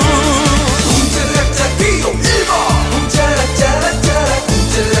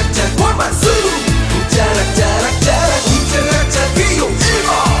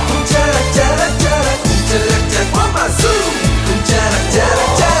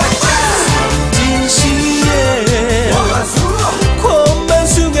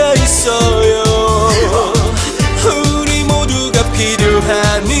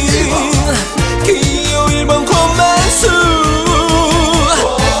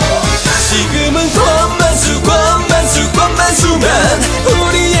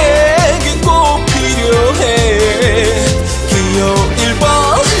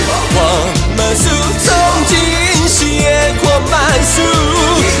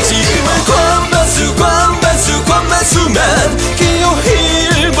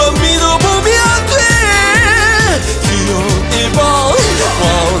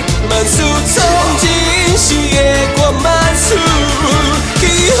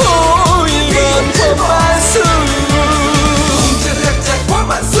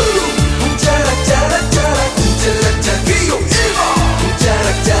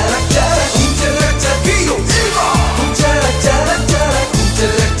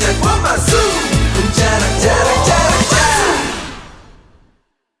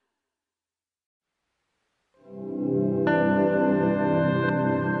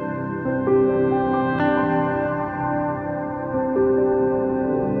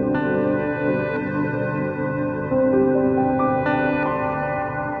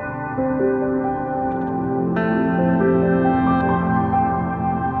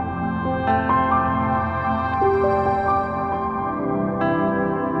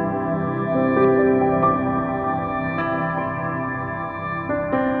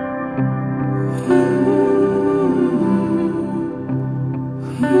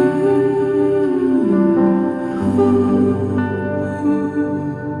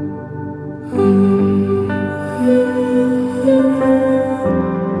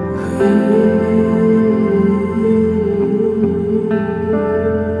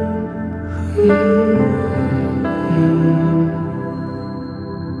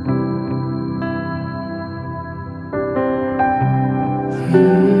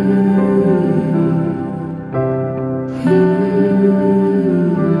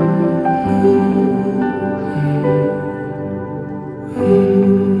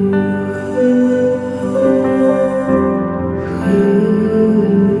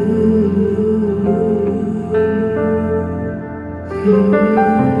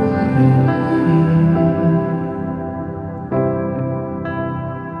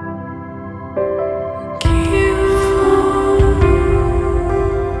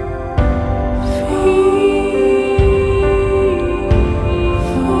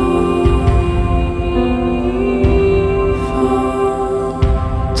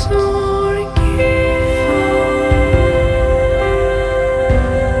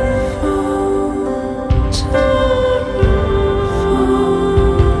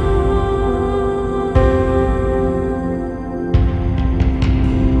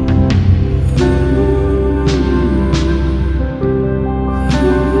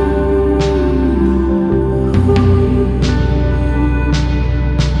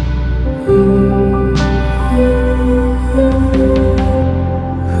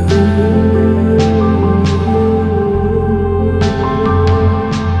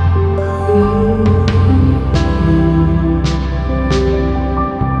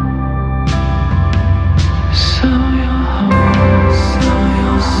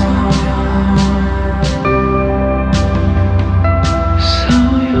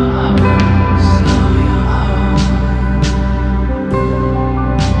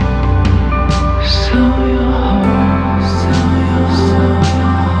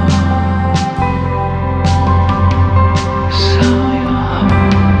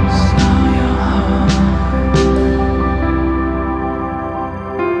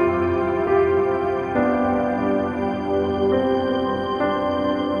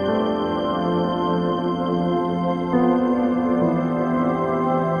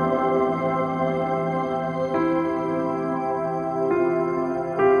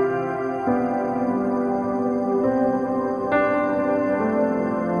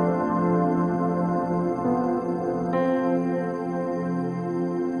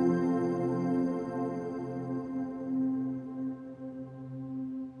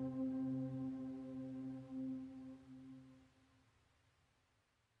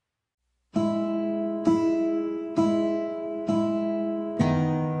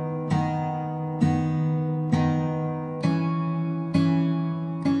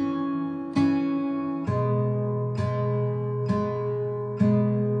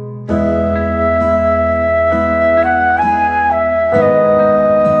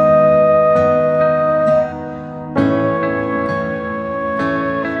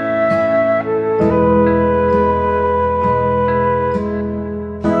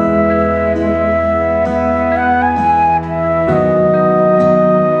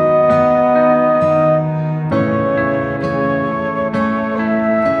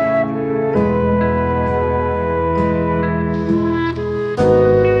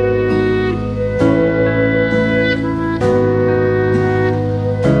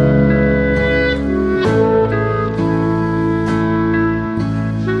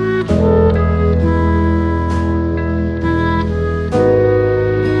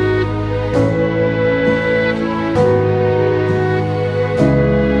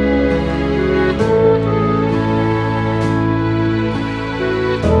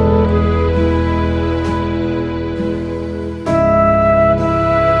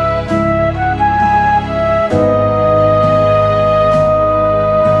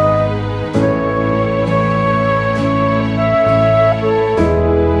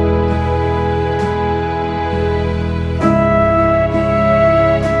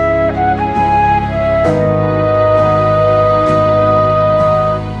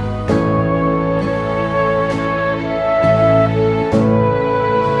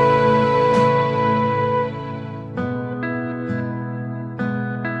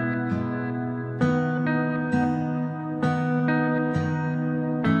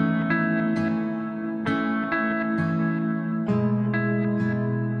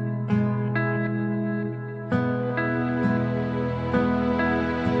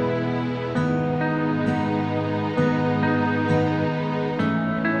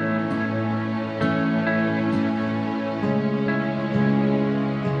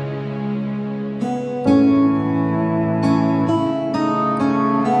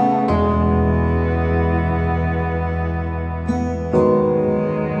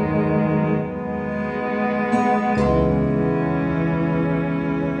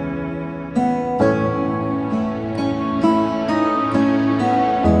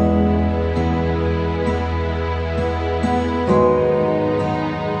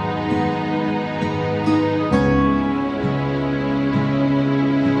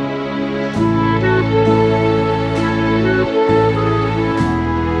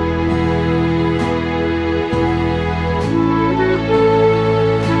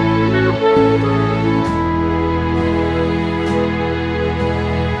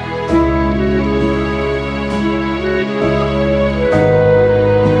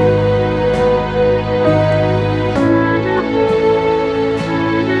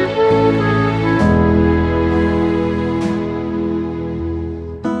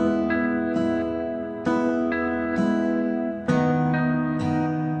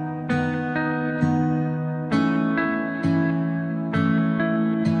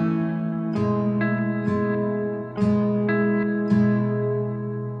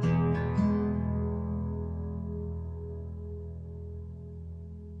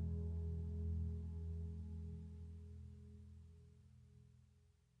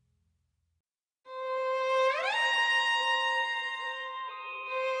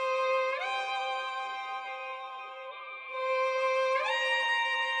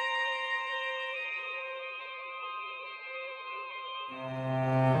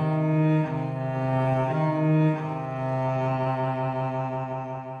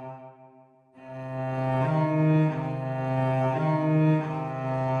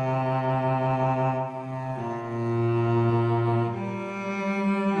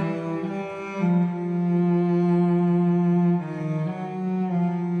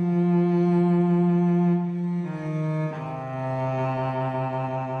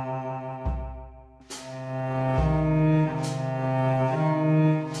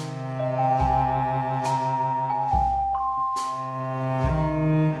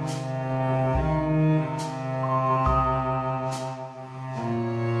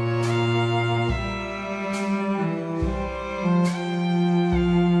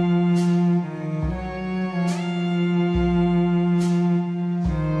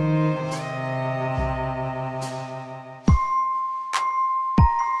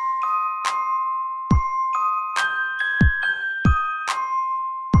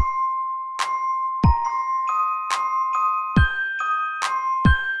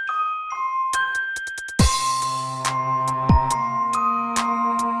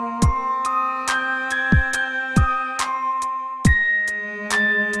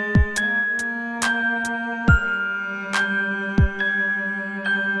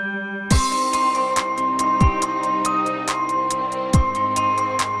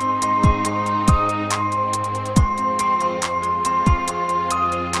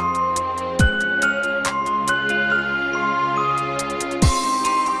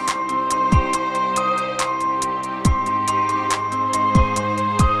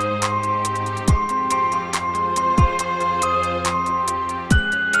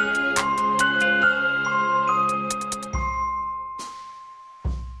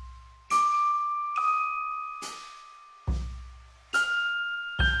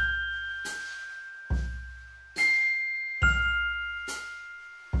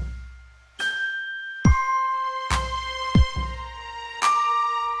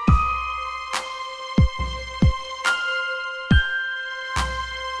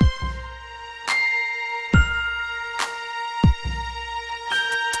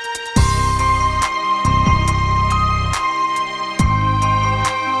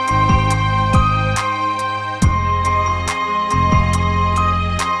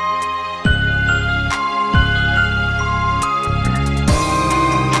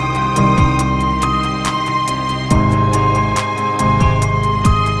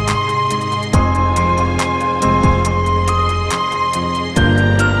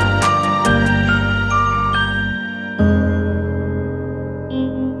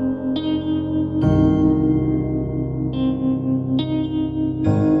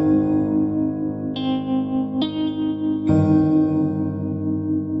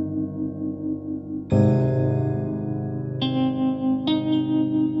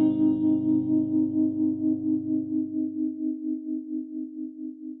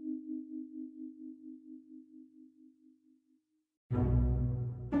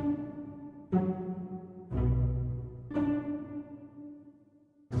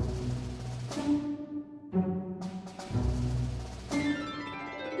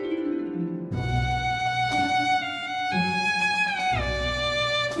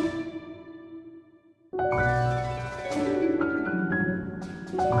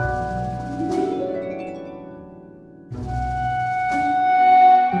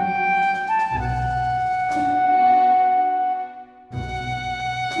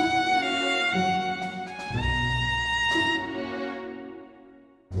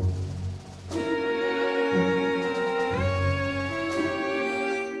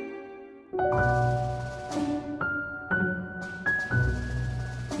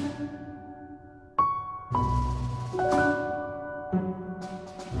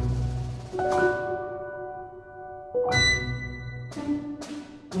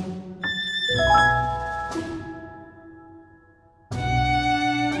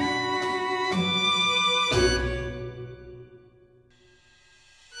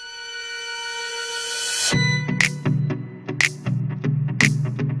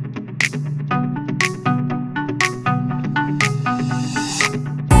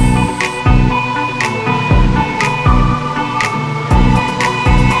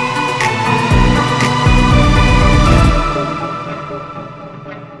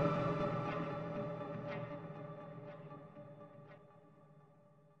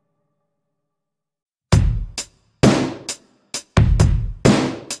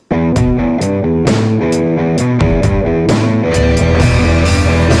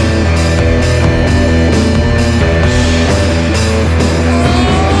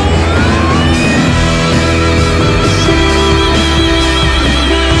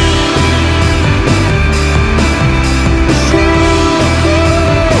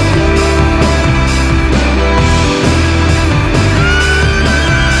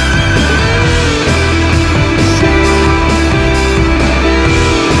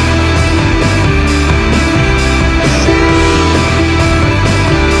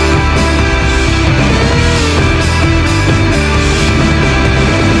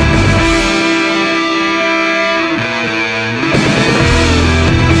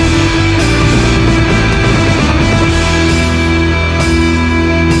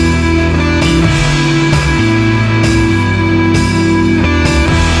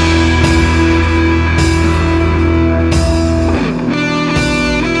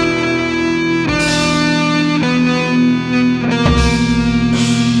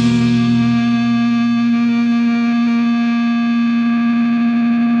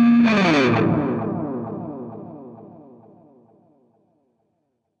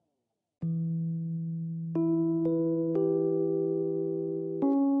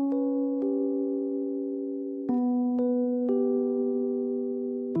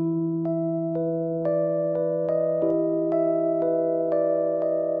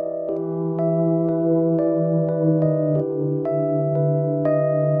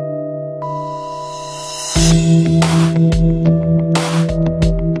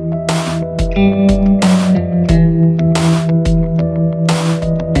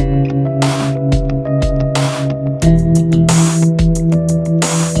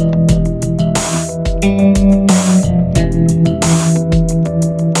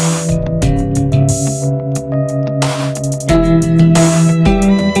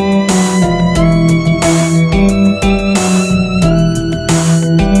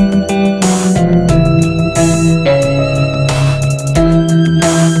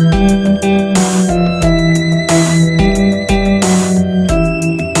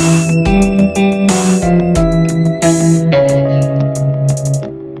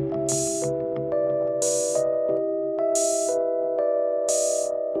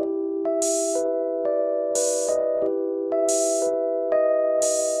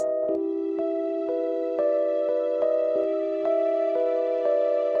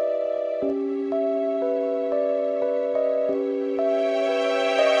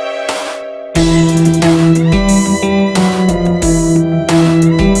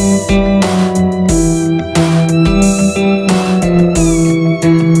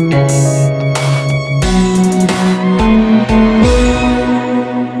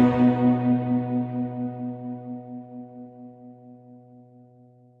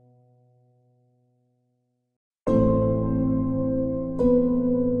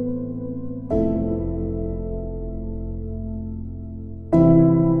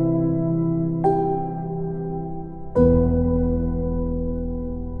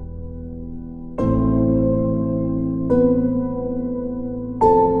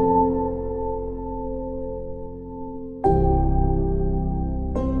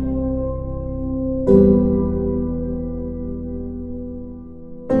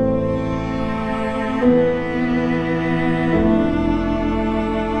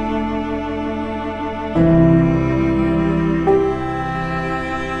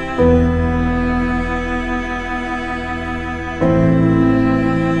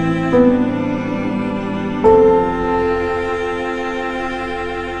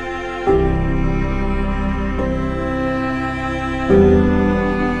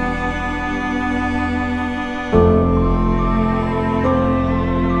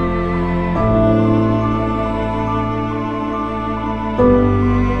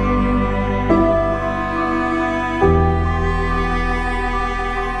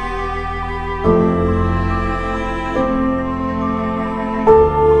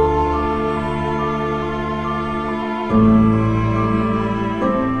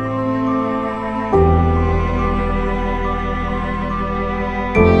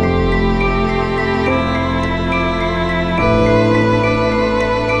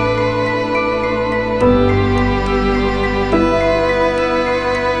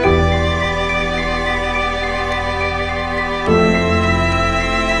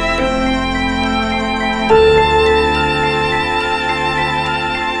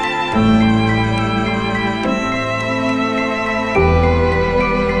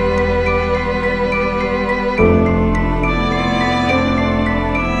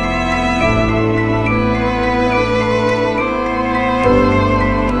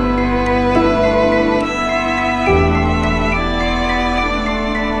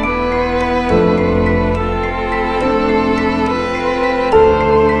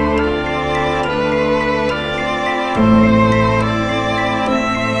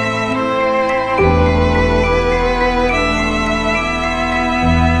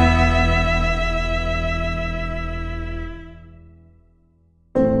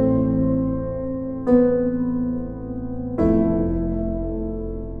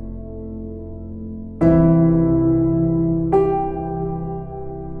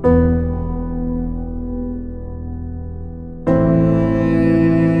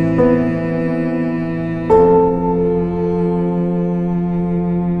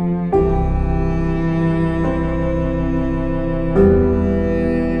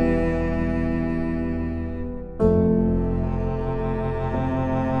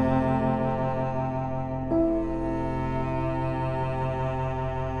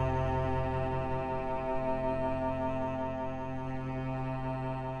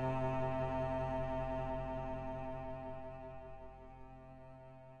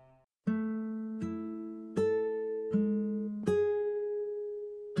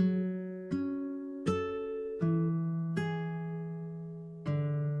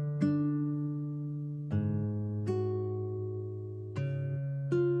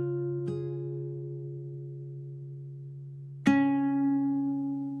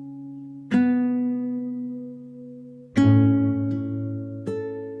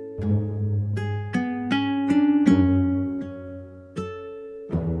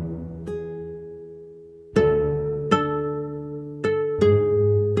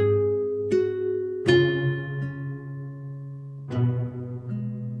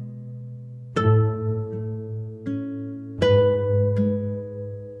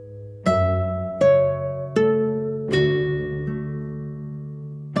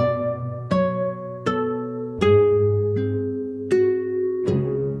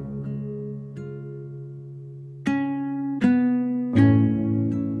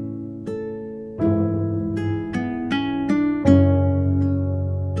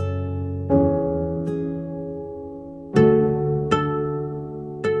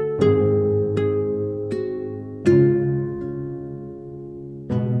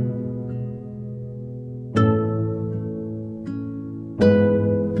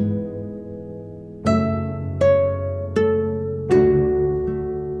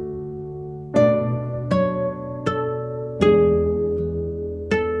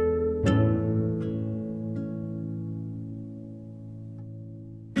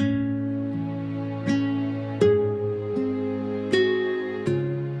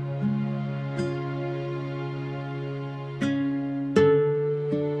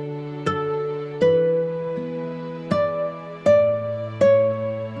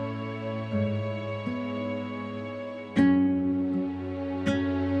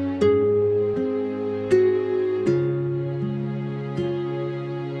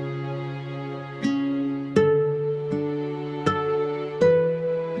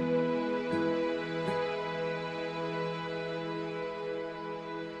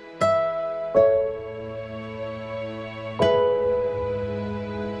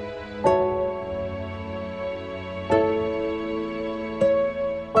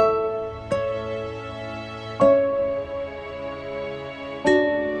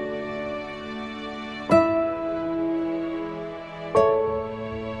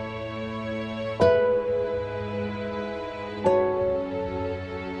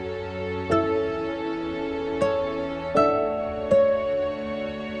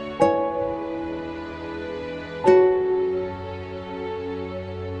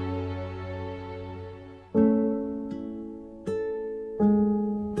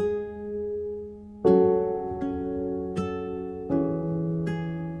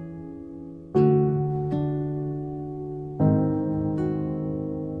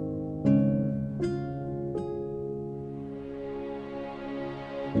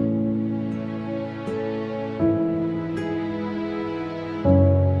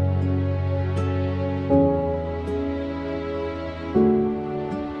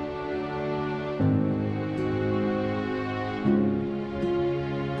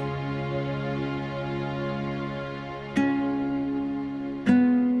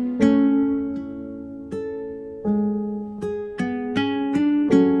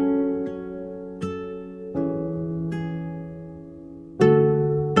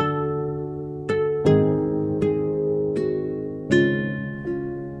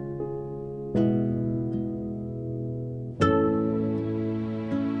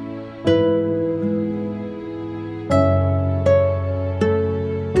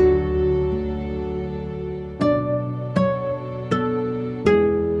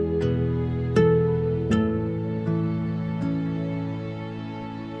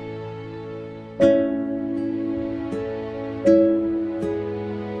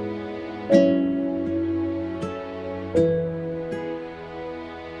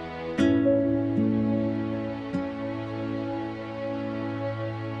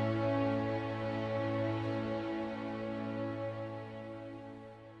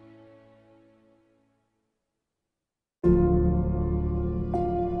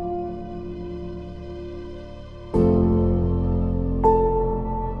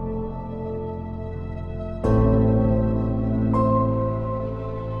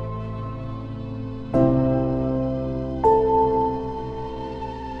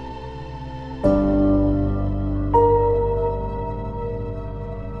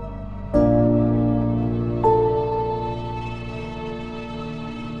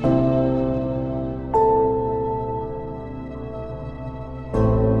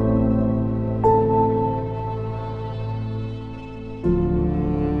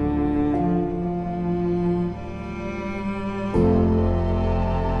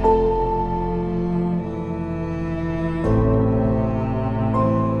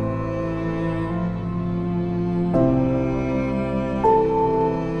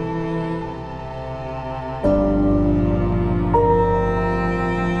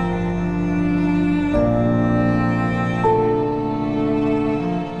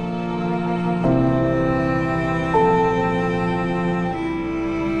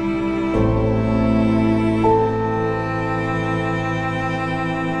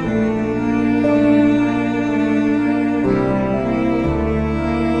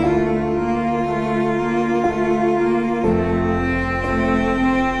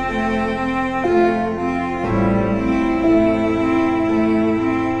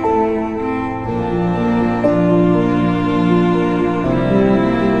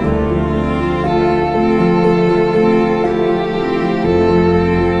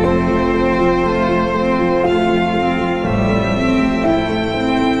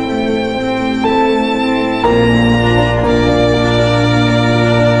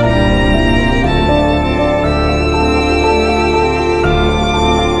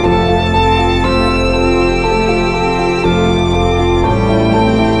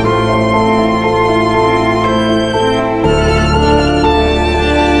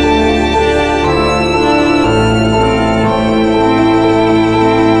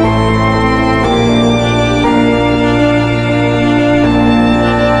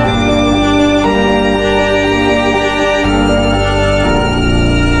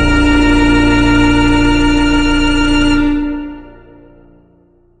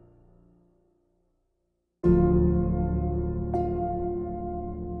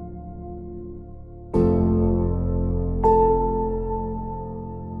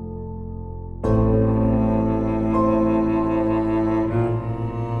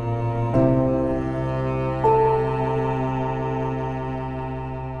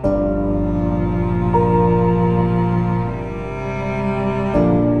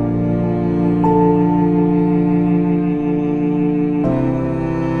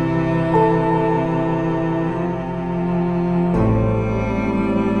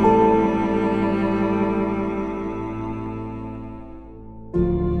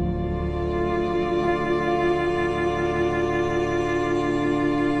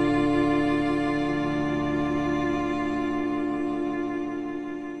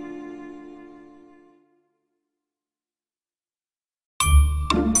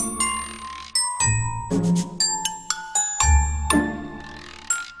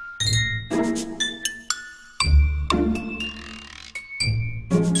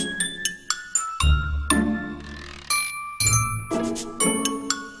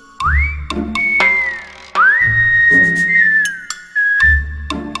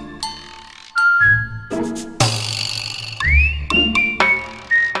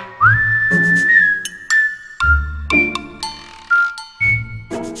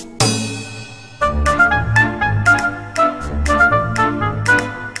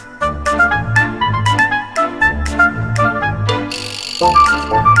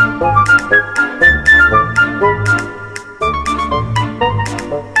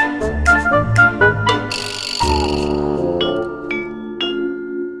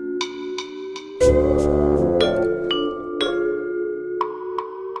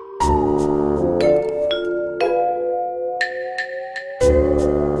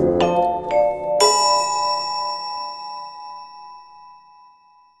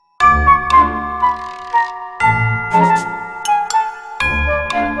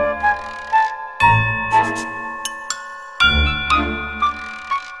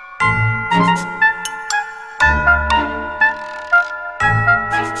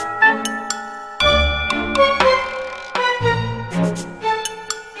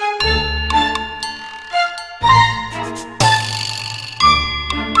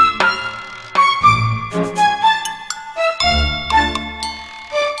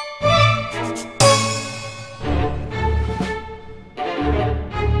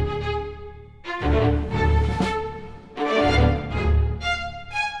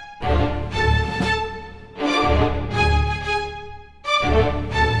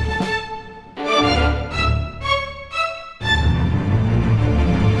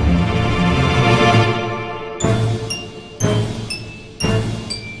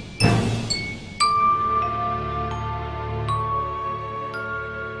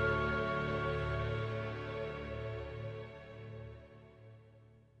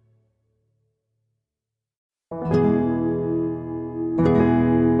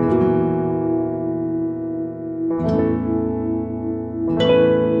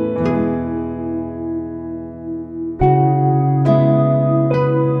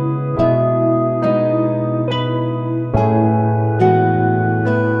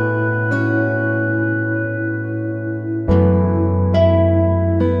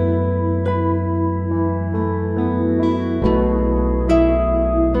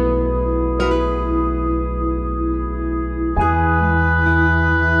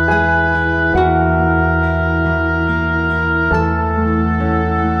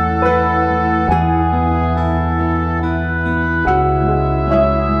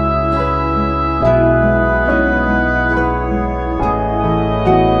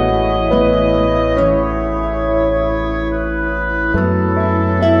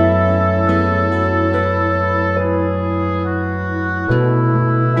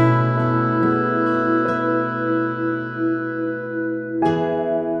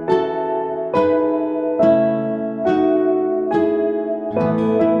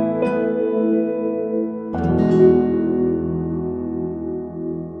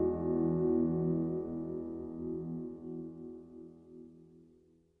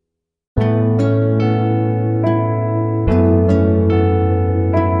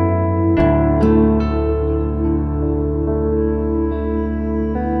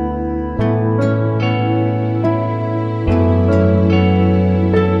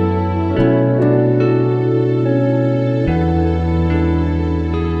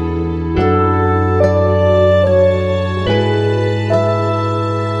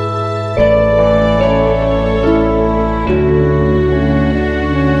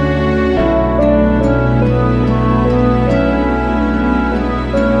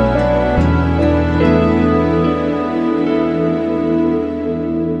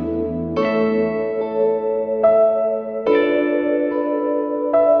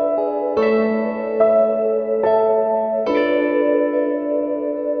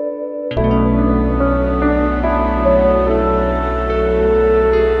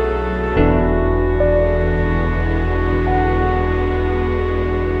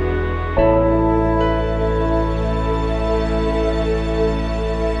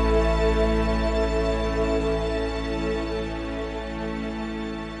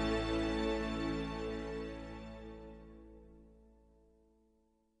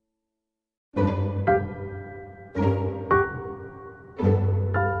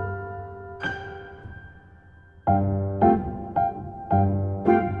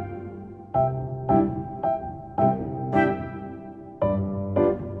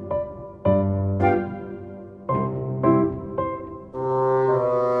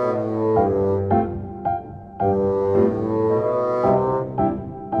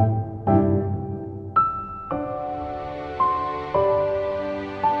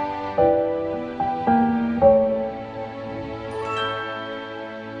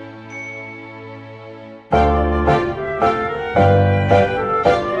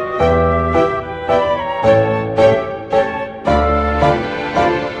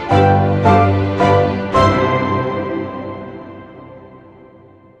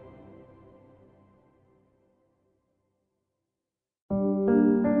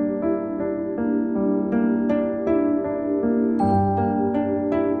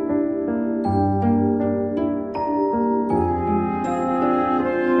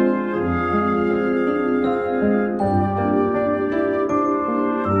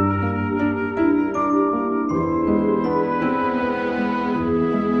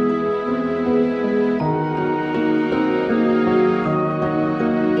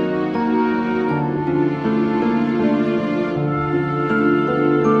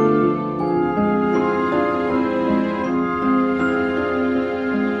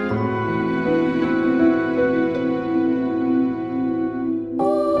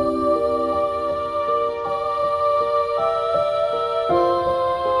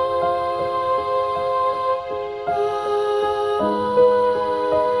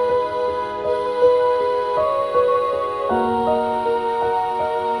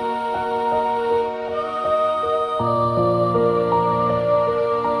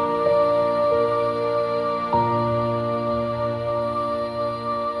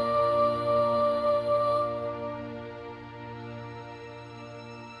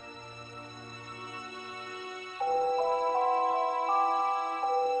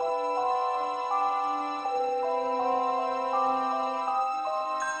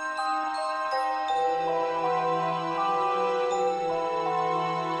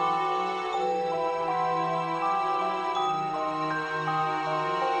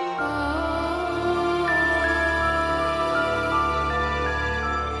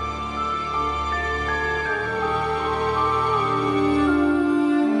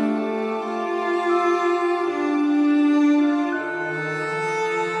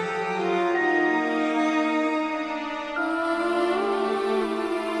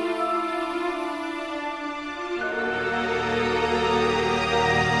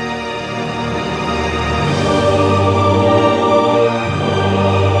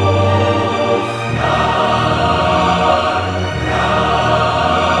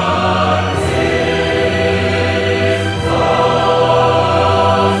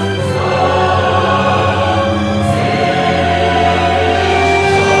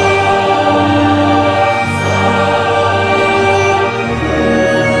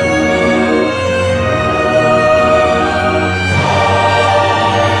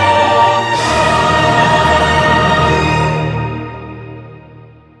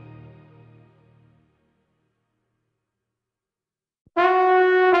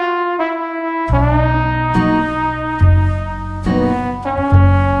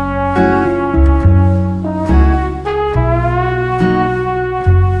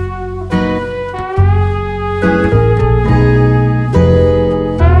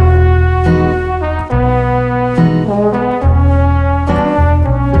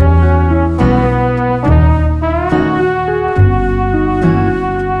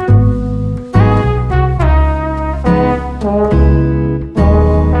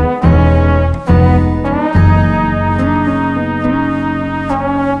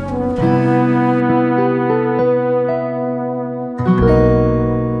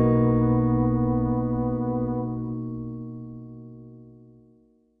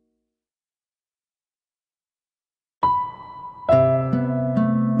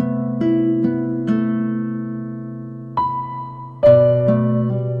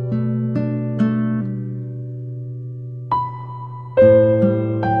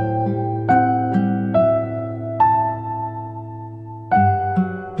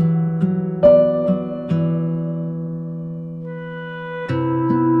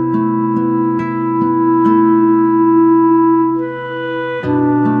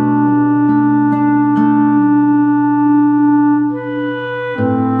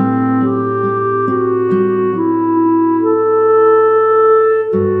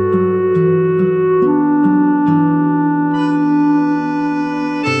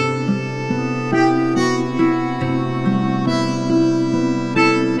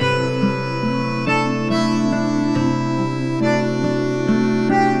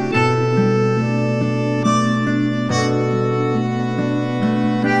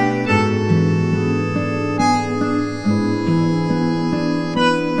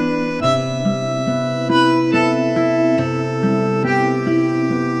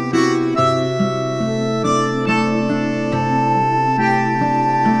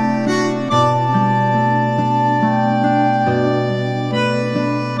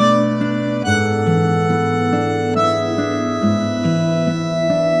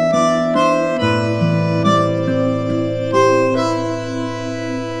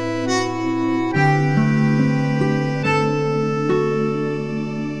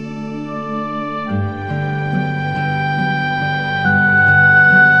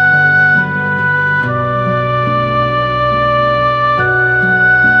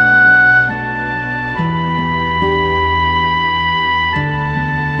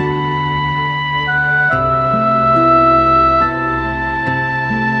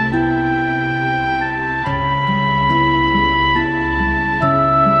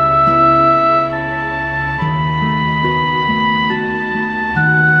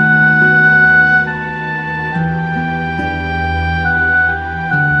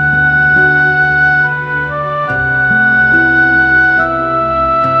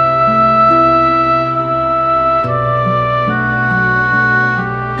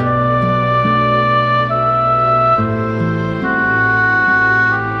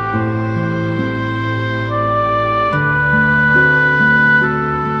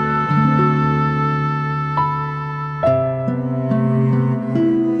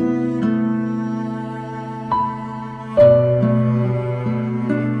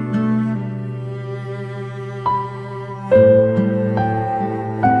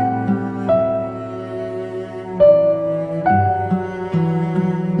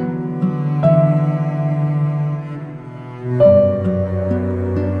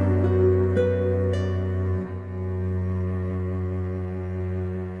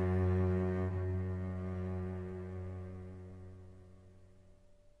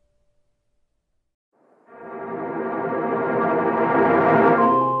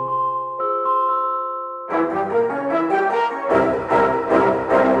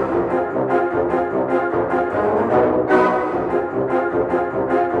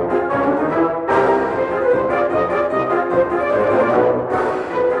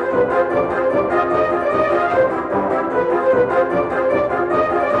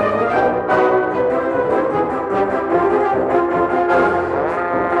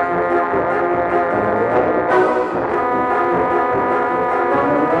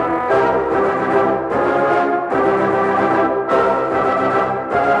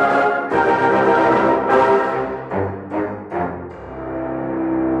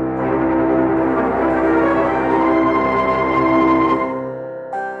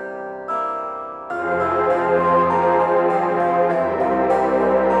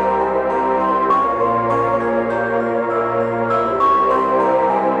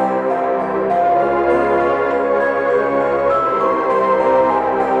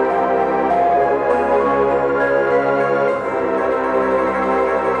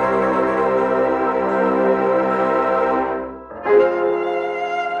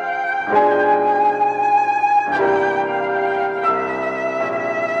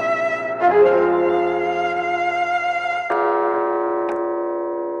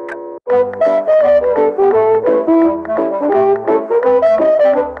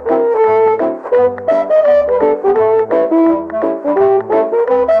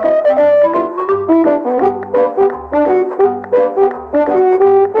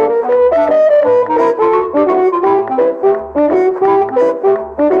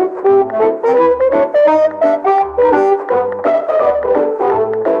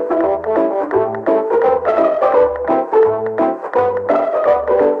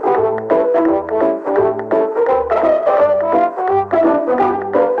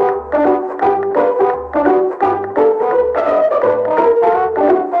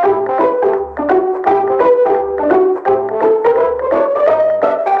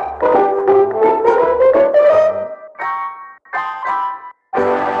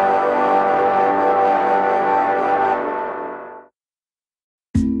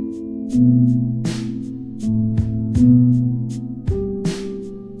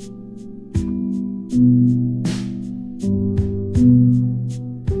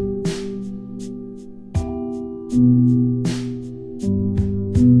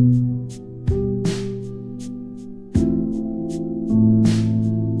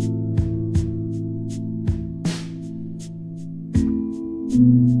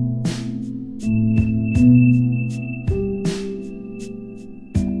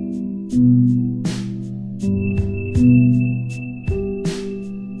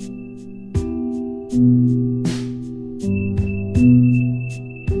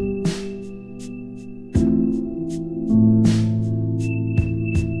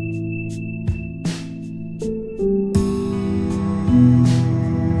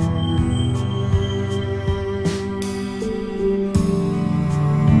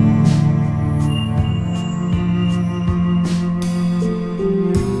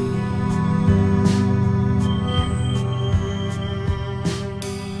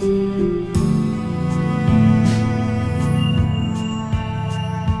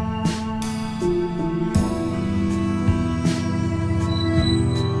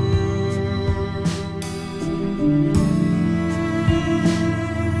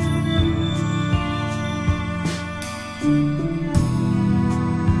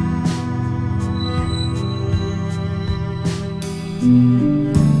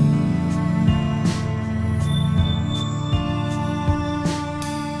 you.